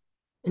hormones.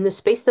 In the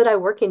space that I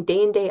work in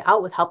day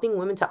out with helping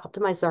women to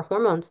optimize their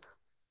hormones,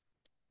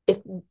 if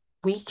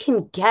we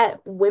can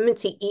get women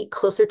to eat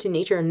closer to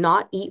nature and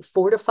not eat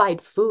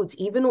fortified foods,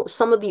 even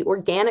some of the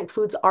organic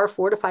foods are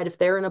fortified if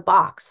they're in a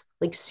box,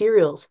 like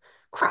cereals,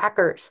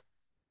 crackers.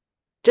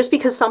 Just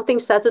because something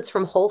says it's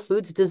from Whole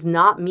Foods does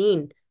not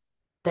mean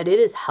that it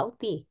is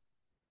healthy.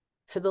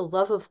 For the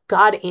love of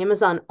God,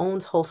 Amazon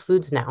owns Whole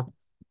Foods now.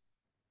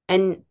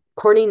 And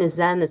according to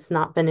Zen, it's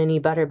not been any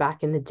better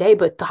back in the day.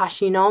 But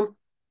gosh,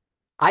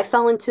 I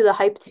fell into the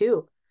hype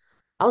too.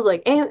 I was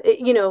like,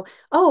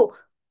 oh,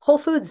 Whole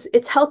Foods,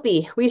 it's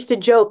healthy. We used to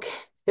joke,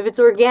 if it's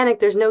organic,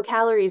 there's no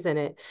calories in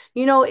it.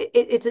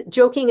 It's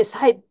joking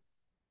aside,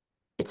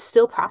 it's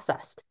still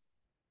processed.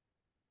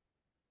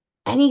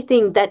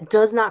 Anything that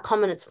does not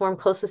come in its form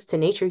closest to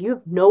nature, you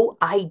have no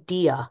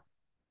idea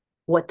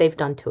what they've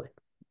done to it.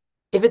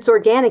 If it's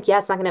organic, yeah,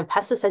 it's not going to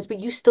have pesticides,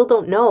 but you still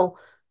don't know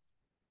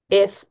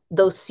if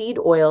those seed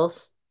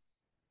oils,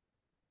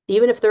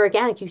 even if they're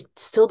organic, you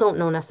still don't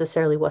know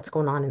necessarily what's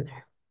going on in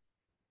there.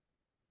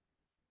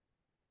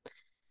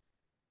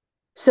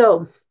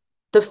 So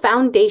the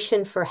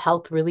foundation for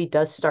health really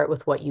does start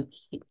with what you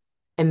eat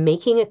and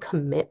making a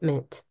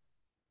commitment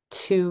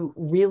to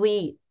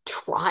really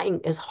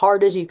trying as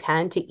hard as you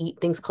can to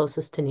eat things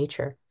closest to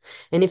nature.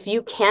 And if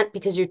you can't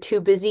because you're too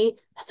busy,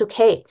 that's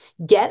okay.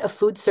 Get a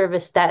food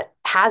service that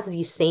has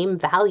these same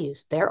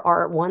values. There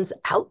are ones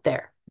out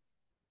there.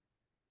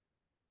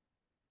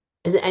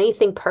 Is it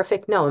anything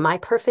perfect? No. Am I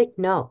perfect?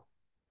 No.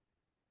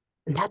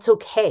 And that's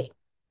okay.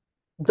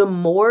 The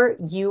more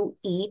you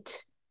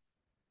eat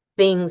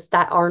things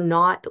that are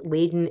not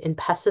laden in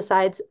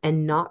pesticides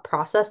and not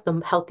processed,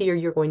 the healthier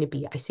you're going to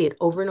be. I see it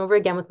over and over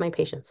again with my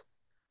patients.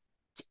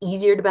 It's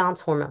easier to balance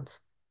hormones.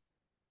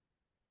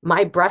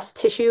 My breast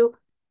tissue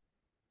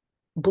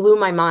blew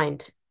my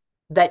mind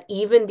that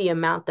even the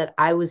amount that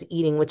I was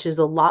eating, which is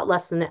a lot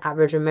less than the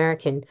average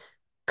American,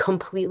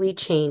 completely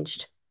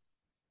changed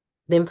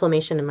the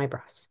inflammation in my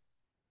breast.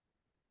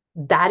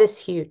 That is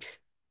huge.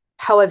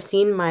 How I've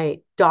seen my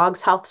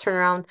dog's health turn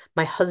around,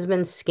 my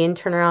husband's skin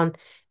turn around,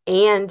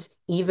 and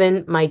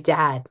even my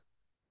dad.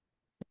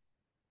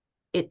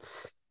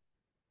 It's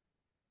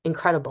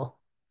incredible.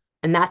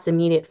 And that's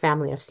immediate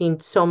family. I've seen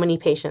so many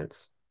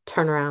patients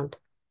turn around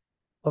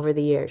over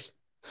the years.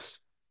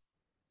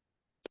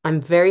 I'm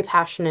very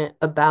passionate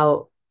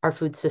about our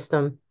food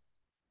system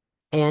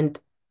and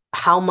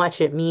how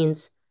much it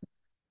means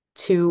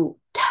to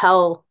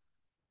tell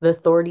the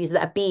authorities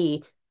that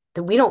be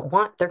that we don't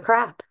want their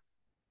crap.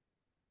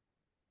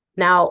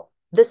 Now,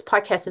 this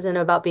podcast isn't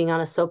about being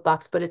on a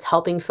soapbox, but it's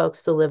helping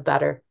folks to live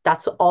better.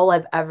 That's all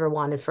I've ever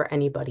wanted for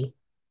anybody,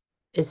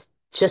 is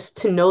just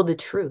to know the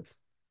truth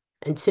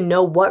and to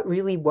know what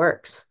really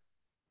works.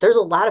 There's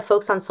a lot of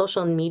folks on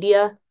social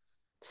media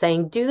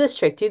saying, do this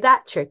trick, do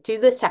that trick, do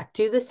this hack,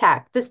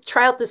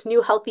 try out this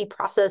new healthy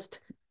processed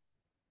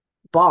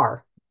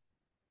bar.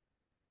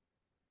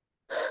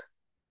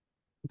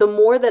 The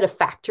more that a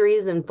factory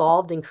is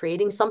involved in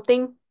creating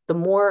something, the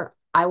more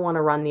I want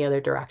to run the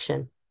other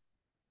direction.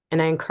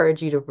 And I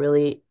encourage you to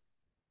really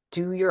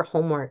do your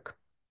homework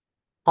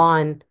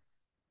on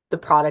the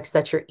products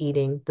that you're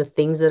eating, the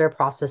things that are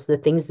processed, the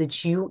things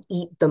that you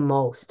eat the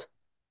most.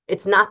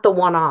 It's not the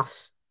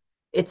one-offs.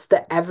 It's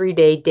the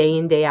everyday, day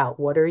in, day out.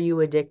 What are you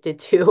addicted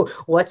to?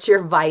 What's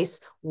your vice?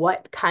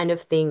 What kind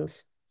of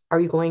things are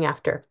you going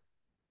after?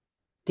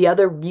 The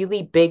other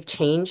really big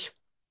change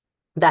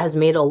that has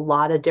made a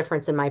lot of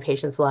difference in my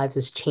patients' lives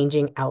is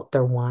changing out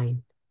their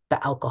wine,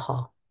 the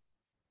alcohol.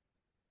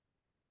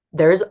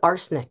 There's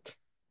arsenic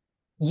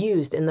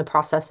used in the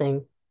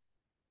processing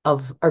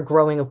of or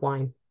growing of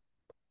wine.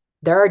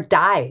 There are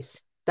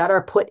dyes that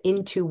are put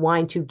into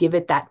wine to give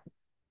it that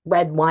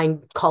red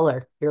wine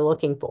color you're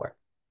looking for.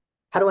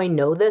 How do I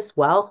know this?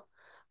 Well,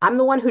 I'm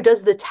the one who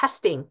does the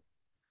testing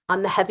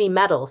on the heavy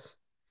metals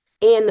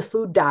and the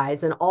food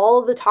dyes and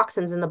all the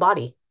toxins in the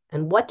body.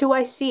 And what do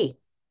I see?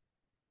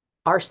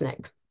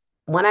 Arsenic.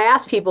 When I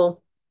ask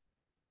people,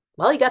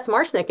 well, you got some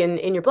arsenic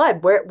in your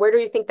blood. Where do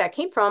you think that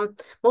came from?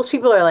 Most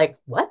people are like,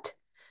 what?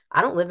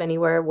 I don't live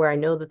anywhere where I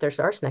know that there's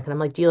arsenic. And I'm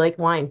like, do you like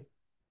wine?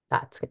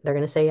 They're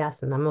gonna say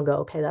yes. And I'm gonna go,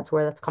 okay, that's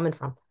where that's coming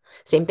from.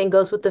 Same thing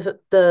goes with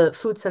the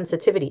food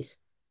sensitivities.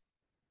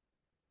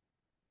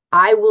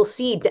 I will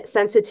see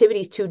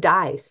sensitivities to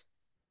dyes.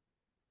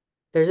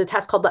 There's a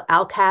test called the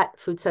ALCAT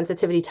food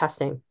sensitivity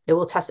testing. It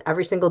will test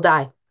every single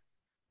dye.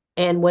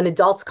 And when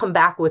adults come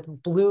back with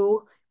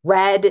blue,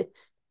 red,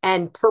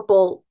 and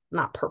purple,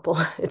 not purple,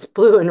 it's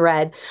blue and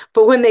red.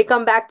 But when they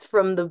come back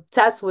from the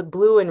test with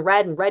blue and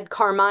red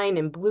carmine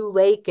and blue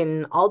lake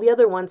and all the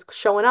other ones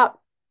showing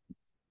up,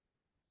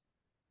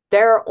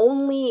 there are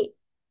only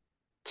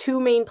two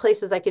main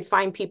places I could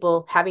find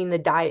people having the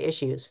dye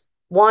issues.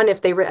 One,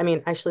 if they, I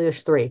mean, actually,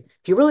 there's three.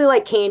 If you really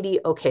like candy,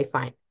 okay,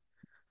 fine.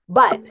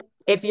 But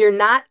if you're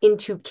not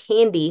into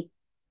candy,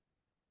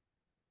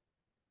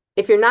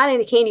 if you're not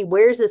into candy,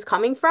 where's this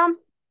coming from?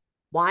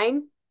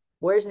 Wine.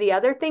 Where's the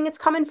other thing it's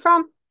coming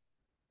from?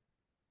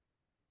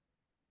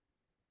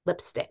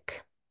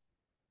 Lipstick.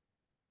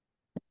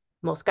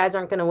 Most guys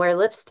aren't going to wear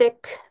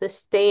lipstick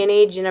this day and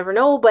age. You never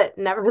know, but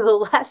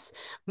nevertheless,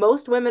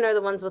 most women are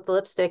the ones with the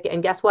lipstick.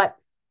 And guess what?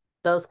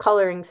 Those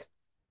colorings,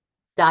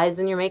 dyes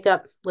in your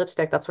makeup,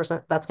 lipstick, that's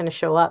where that's going to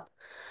show up.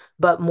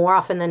 But more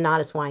often than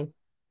not, it's wine.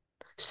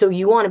 So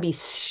you want to be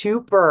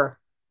super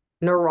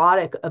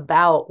neurotic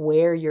about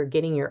where you're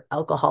getting your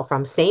alcohol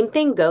from. Same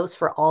thing goes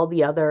for all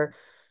the other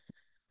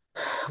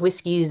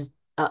whiskeys,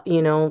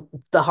 the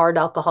hard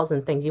alcohols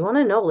and things. You want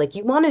to know, like,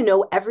 you want to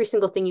know every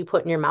single thing you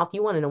put in your mouth.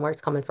 You want to know where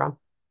it's coming from,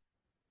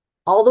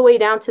 all the way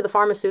down to the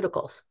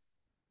pharmaceuticals.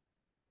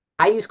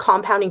 I use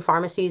compounding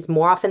pharmacies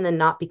more often than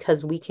not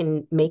because we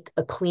can make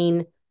a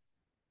clean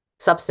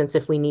substance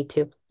if we need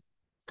to,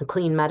 a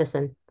clean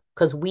medicine.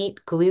 Because wheat,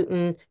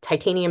 gluten,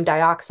 titanium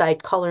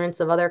dioxide,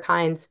 colorants of other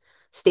kinds,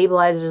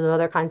 stabilizers of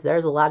other kinds,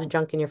 there's a lot of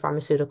junk in your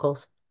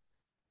pharmaceuticals.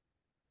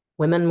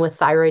 Women with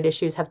thyroid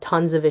issues have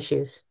tons of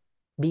issues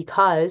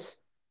because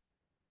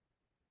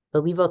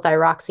the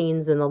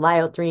levothyroxines and the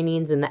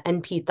liothyronines and the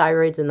NP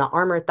thyroids and the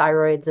Armour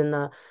thyroids and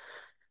the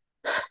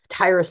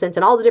tyrosine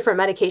and all the different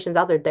medications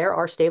out there, there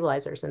are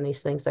stabilizers in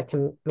these things that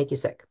can make you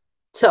sick.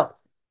 So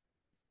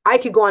I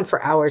could go on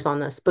for hours on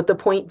this, but the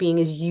point being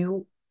is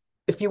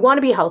if you want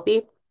to be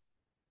healthy,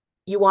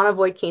 you want to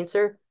avoid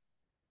cancer,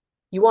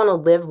 you want to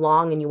live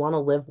long and you want to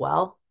live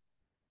well,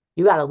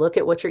 you got to look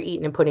at what you're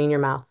eating and putting in your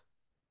mouth.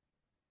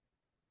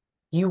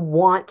 You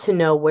want to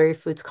know where your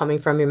food's coming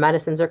from, your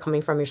medicines are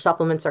coming from, your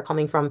supplements are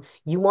coming from.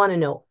 You want to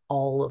know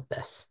all of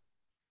this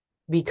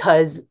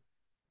because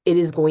it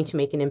is going to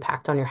make an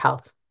impact on your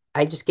health.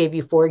 I just gave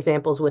you 4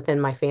 examples within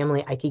my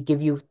family. I could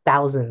give you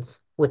thousands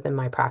within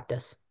my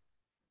practice.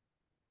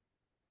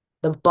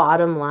 The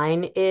bottom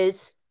line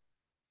is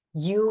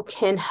you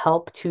can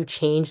help to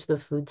change the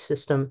food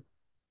system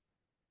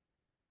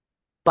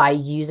by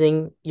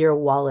using your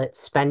wallet,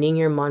 spending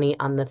your money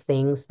on the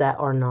things that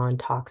are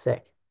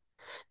non-toxic.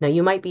 Now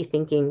you might be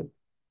thinking,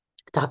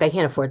 Doc, I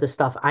can't afford this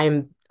stuff.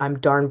 I'm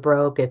darn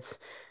broke. It's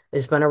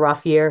been a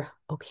rough year.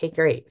 Okay,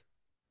 great.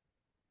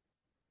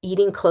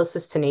 Eating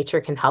closest to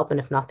nature can help, and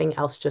if nothing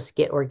else, just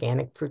get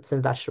organic fruits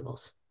and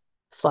vegetables.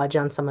 Fudge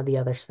on some of the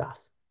other stuff.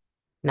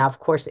 Now, of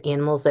course,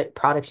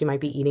 products you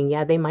might be eating,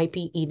 yeah, they might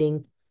be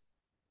eating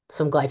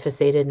some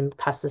glyphosated and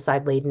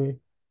pesticide-laden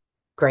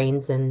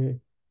grains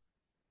and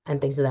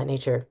things of that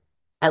nature.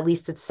 At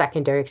least it's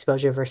secondary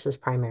exposure versus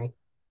primary.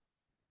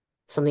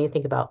 Something to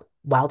think about.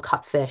 Wild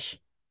caught fish.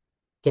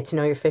 Get to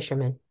know your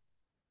fishermen.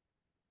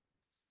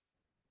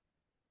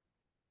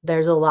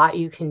 There's a lot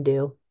you can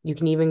do. You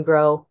can even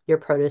grow your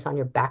produce on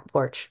your back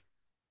porch.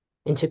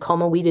 In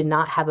Tacoma, we did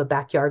not have a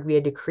backyard. We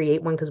had to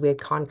create one because we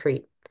had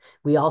concrete.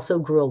 We also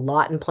grew a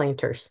lot in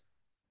planters.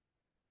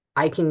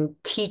 I can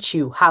teach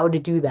you how to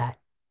do that.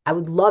 I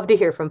would love to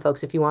hear from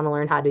folks if you want to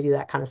learn how to do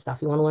that kind of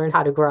stuff. You want to learn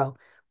how to grow.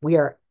 We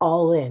are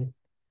all in.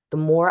 The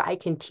more I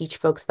can teach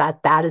folks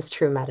that, that is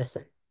true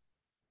medicine.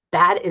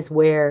 That is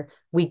where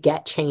we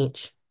get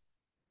change.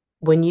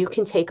 When you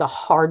can take a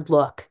hard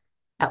look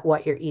at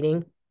what you're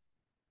eating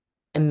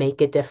and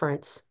make a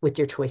difference with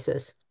your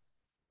choices.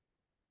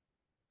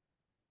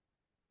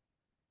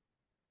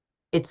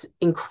 It's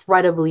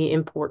incredibly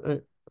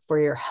important for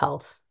your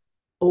health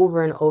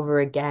over and over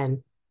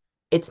again.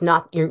 It's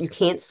not, you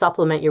can't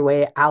supplement your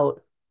way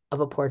out of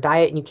a poor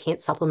diet, and you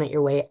can't supplement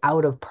your way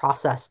out of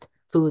processed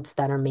foods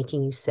that are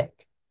making you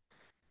sick.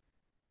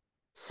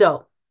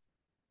 So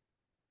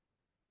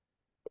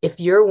if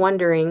you're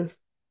wondering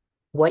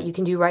what you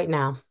can do right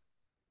now,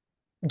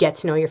 get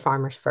to know your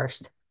farmers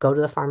first. Go to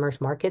the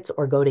farmers markets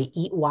or go to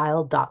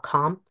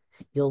eatwild.com.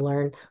 You'll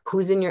learn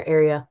who's in your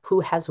area,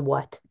 who has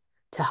what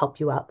to help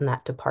you out in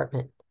that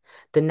department.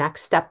 The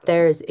next step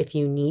there is if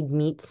you need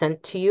meat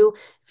sent to you,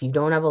 if you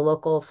don't have a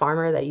local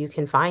farmer that you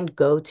can find,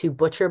 go to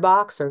Butcher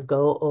Box or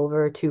go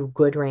over to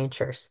Good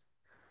Ranchers.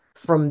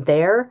 From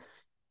there,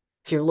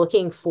 if you're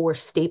looking for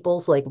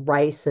staples like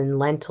rice and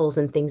lentils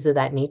and things of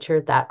that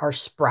nature that are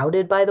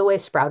sprouted, by the way,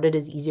 sprouted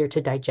is easier to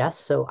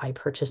digest. So I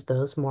purchase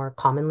those more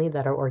commonly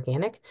that are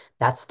organic.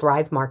 That's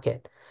Thrive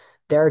Market.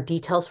 There are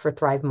details for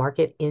Thrive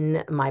Market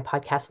in my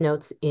podcast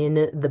notes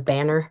in the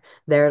banner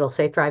there. It'll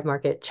say Thrive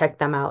Market. Check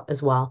them out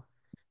as well.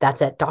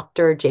 That's at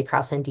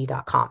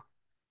drjkrauseND.com.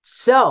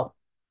 So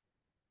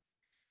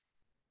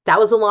that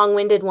was a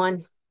long-winded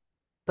one,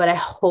 but I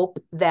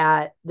hope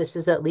that this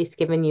has at least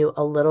given you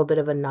a little bit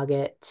of a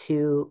nugget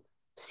to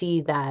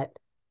see that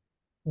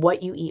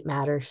what you eat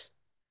matters.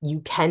 You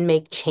can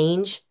make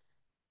change.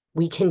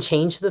 We can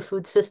change the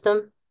food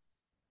system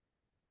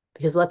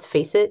because let's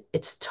face it,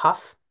 it's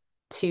tough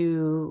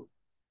to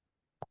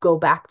go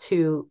back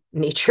to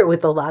nature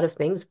with a lot of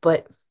things,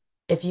 but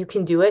if you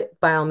can do it,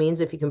 by all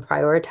means, if you can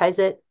prioritize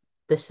it,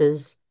 this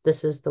is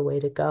the way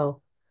to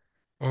go.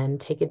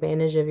 And take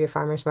advantage of your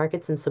farmers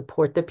markets and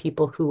support the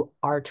people who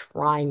are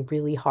trying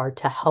really hard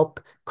to help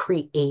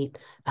create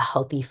a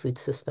healthy food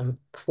system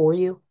for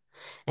you.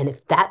 And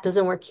if that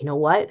doesn't work, you know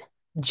what?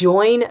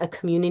 Join a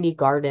community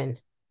garden,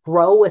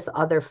 grow with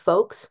other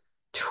folks,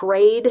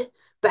 trade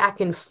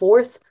back and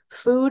forth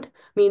food.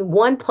 I mean,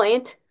 one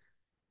plant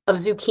of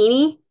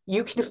zucchini,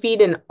 you can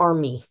feed an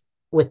army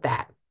with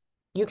that.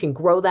 You can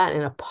grow that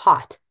in a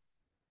pot.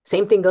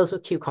 Same thing goes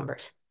with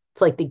cucumbers.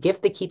 It's like the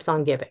gift that keeps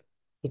on giving.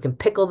 You can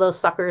pickle those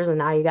suckers and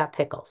now you got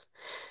pickles.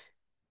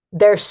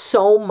 There's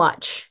so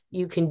much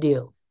you can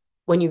do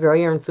when you grow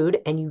your own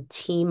food and you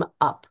team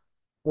up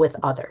with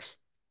others.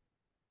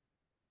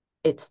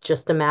 It's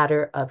just a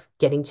matter of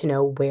getting to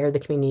know where the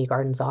community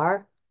gardens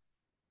are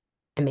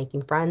and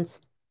making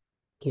friends.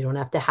 You don't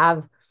have to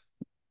have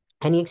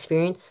any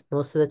experience.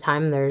 Most of the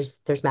time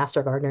there's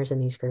master gardeners in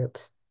these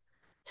groups.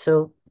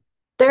 So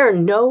there are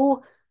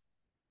no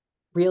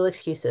real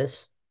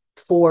excuses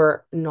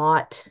for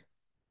not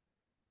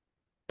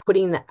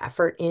putting the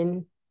effort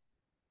in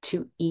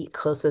to eat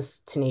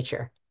closest to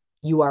nature.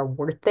 You are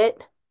worth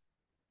it.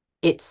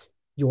 It's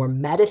your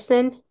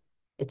medicine.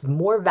 It's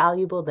more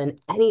valuable than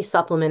any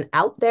supplement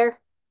out there.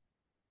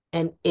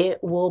 And it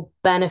will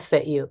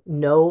benefit you,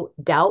 no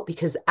doubt,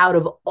 because out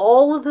of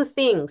all of the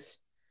things,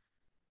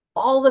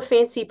 all the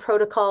fancy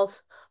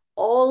protocols,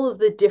 all of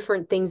the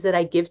different things that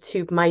I give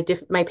to my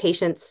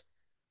patients,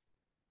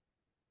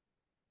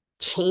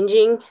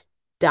 changing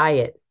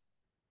diet.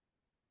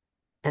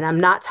 And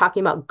I'm not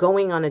talking about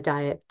going on a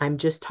diet. I'm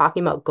just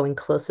talking about going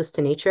closest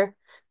to nature.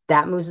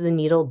 That moves the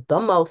needle the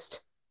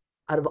most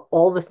out of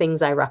all the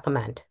things I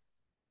recommend.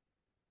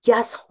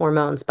 Yes,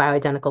 hormones,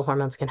 bioidentical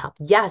hormones can help.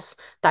 Yes,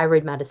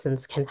 thyroid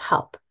medicines can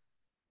help.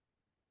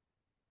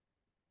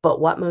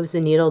 But what moves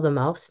the needle the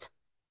most?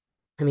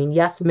 I mean,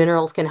 yes,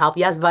 minerals can help.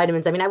 Yes,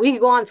 vitamins. I mean, we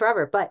could go on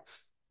forever, but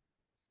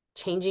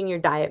changing your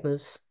diet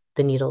moves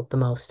the needle the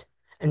most.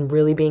 And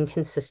really being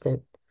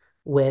consistent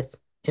with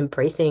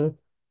embracing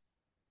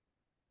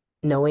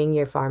knowing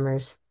your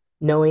farmers,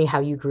 knowing how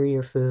you grew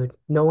your food,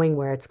 knowing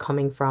where it's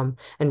coming from,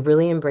 and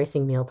really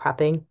embracing meal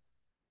prepping,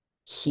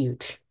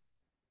 huge.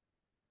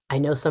 I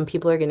know some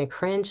people are going to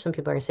cringe. Some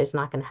people are going to say it's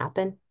not going to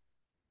happen.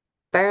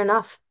 Fair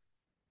enough.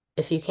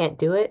 If you can't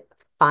do it,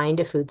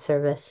 find a food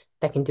service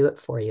that can do it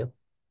for you.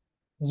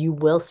 You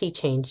will see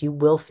change. You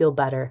will feel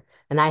better.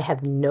 And I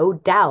have no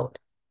doubt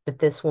that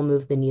this will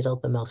move the needle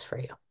the most for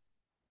you.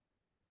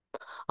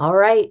 All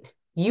right.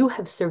 You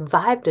have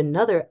survived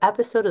another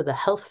episode of the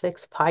Health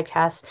Fix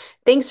podcast.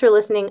 Thanks for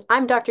listening.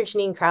 I'm Dr.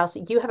 Jannine Krause.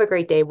 You have a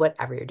great day,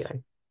 whatever you're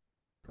doing.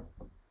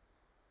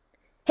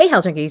 Hey,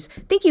 Health Junkies.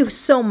 Thank you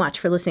so much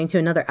for listening to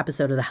another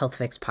episode of the Health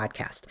Fix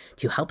podcast.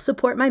 To help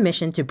support my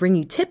mission to bring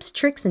you tips,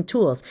 tricks, and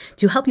tools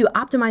to help you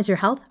optimize your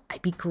health,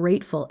 I'd be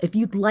grateful if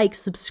you'd like,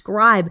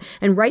 subscribe,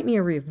 and write me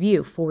a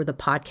review for the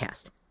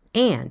podcast.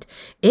 And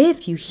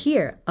if you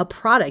hear a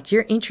product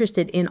you're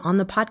interested in on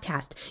the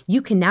podcast,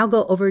 you can now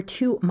go over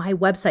to my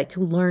website to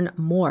learn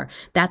more.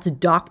 That's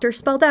doctor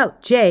spelled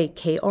out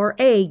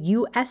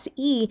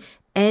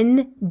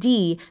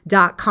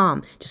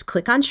JKRAUSEND.com. Just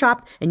click on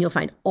shop and you'll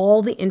find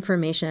all the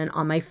information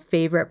on my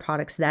favorite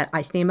products that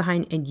I stand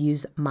behind and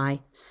use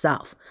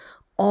myself.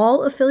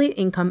 All affiliate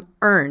income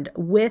earned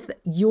with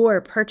your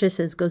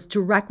purchases goes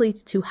directly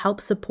to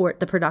help support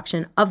the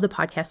production of the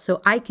podcast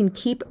so I can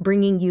keep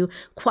bringing you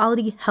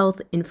quality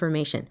health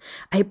information.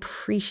 I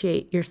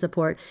appreciate your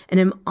support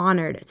and am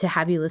honored to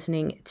have you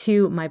listening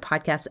to my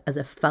podcast as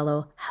a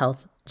fellow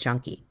health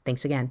junkie.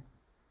 Thanks again.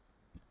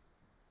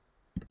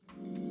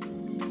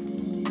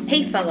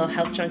 Hey, fellow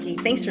health junkie,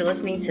 thanks for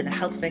listening to the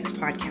Health Fix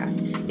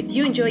podcast. If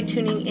you enjoyed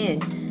tuning in,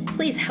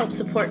 please help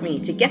support me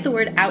to get the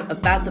word out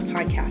about the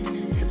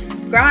podcast.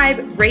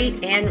 Subscribe,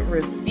 rate, and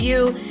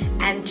review,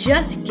 and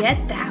just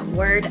get that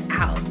word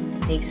out.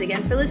 Thanks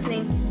again for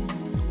listening.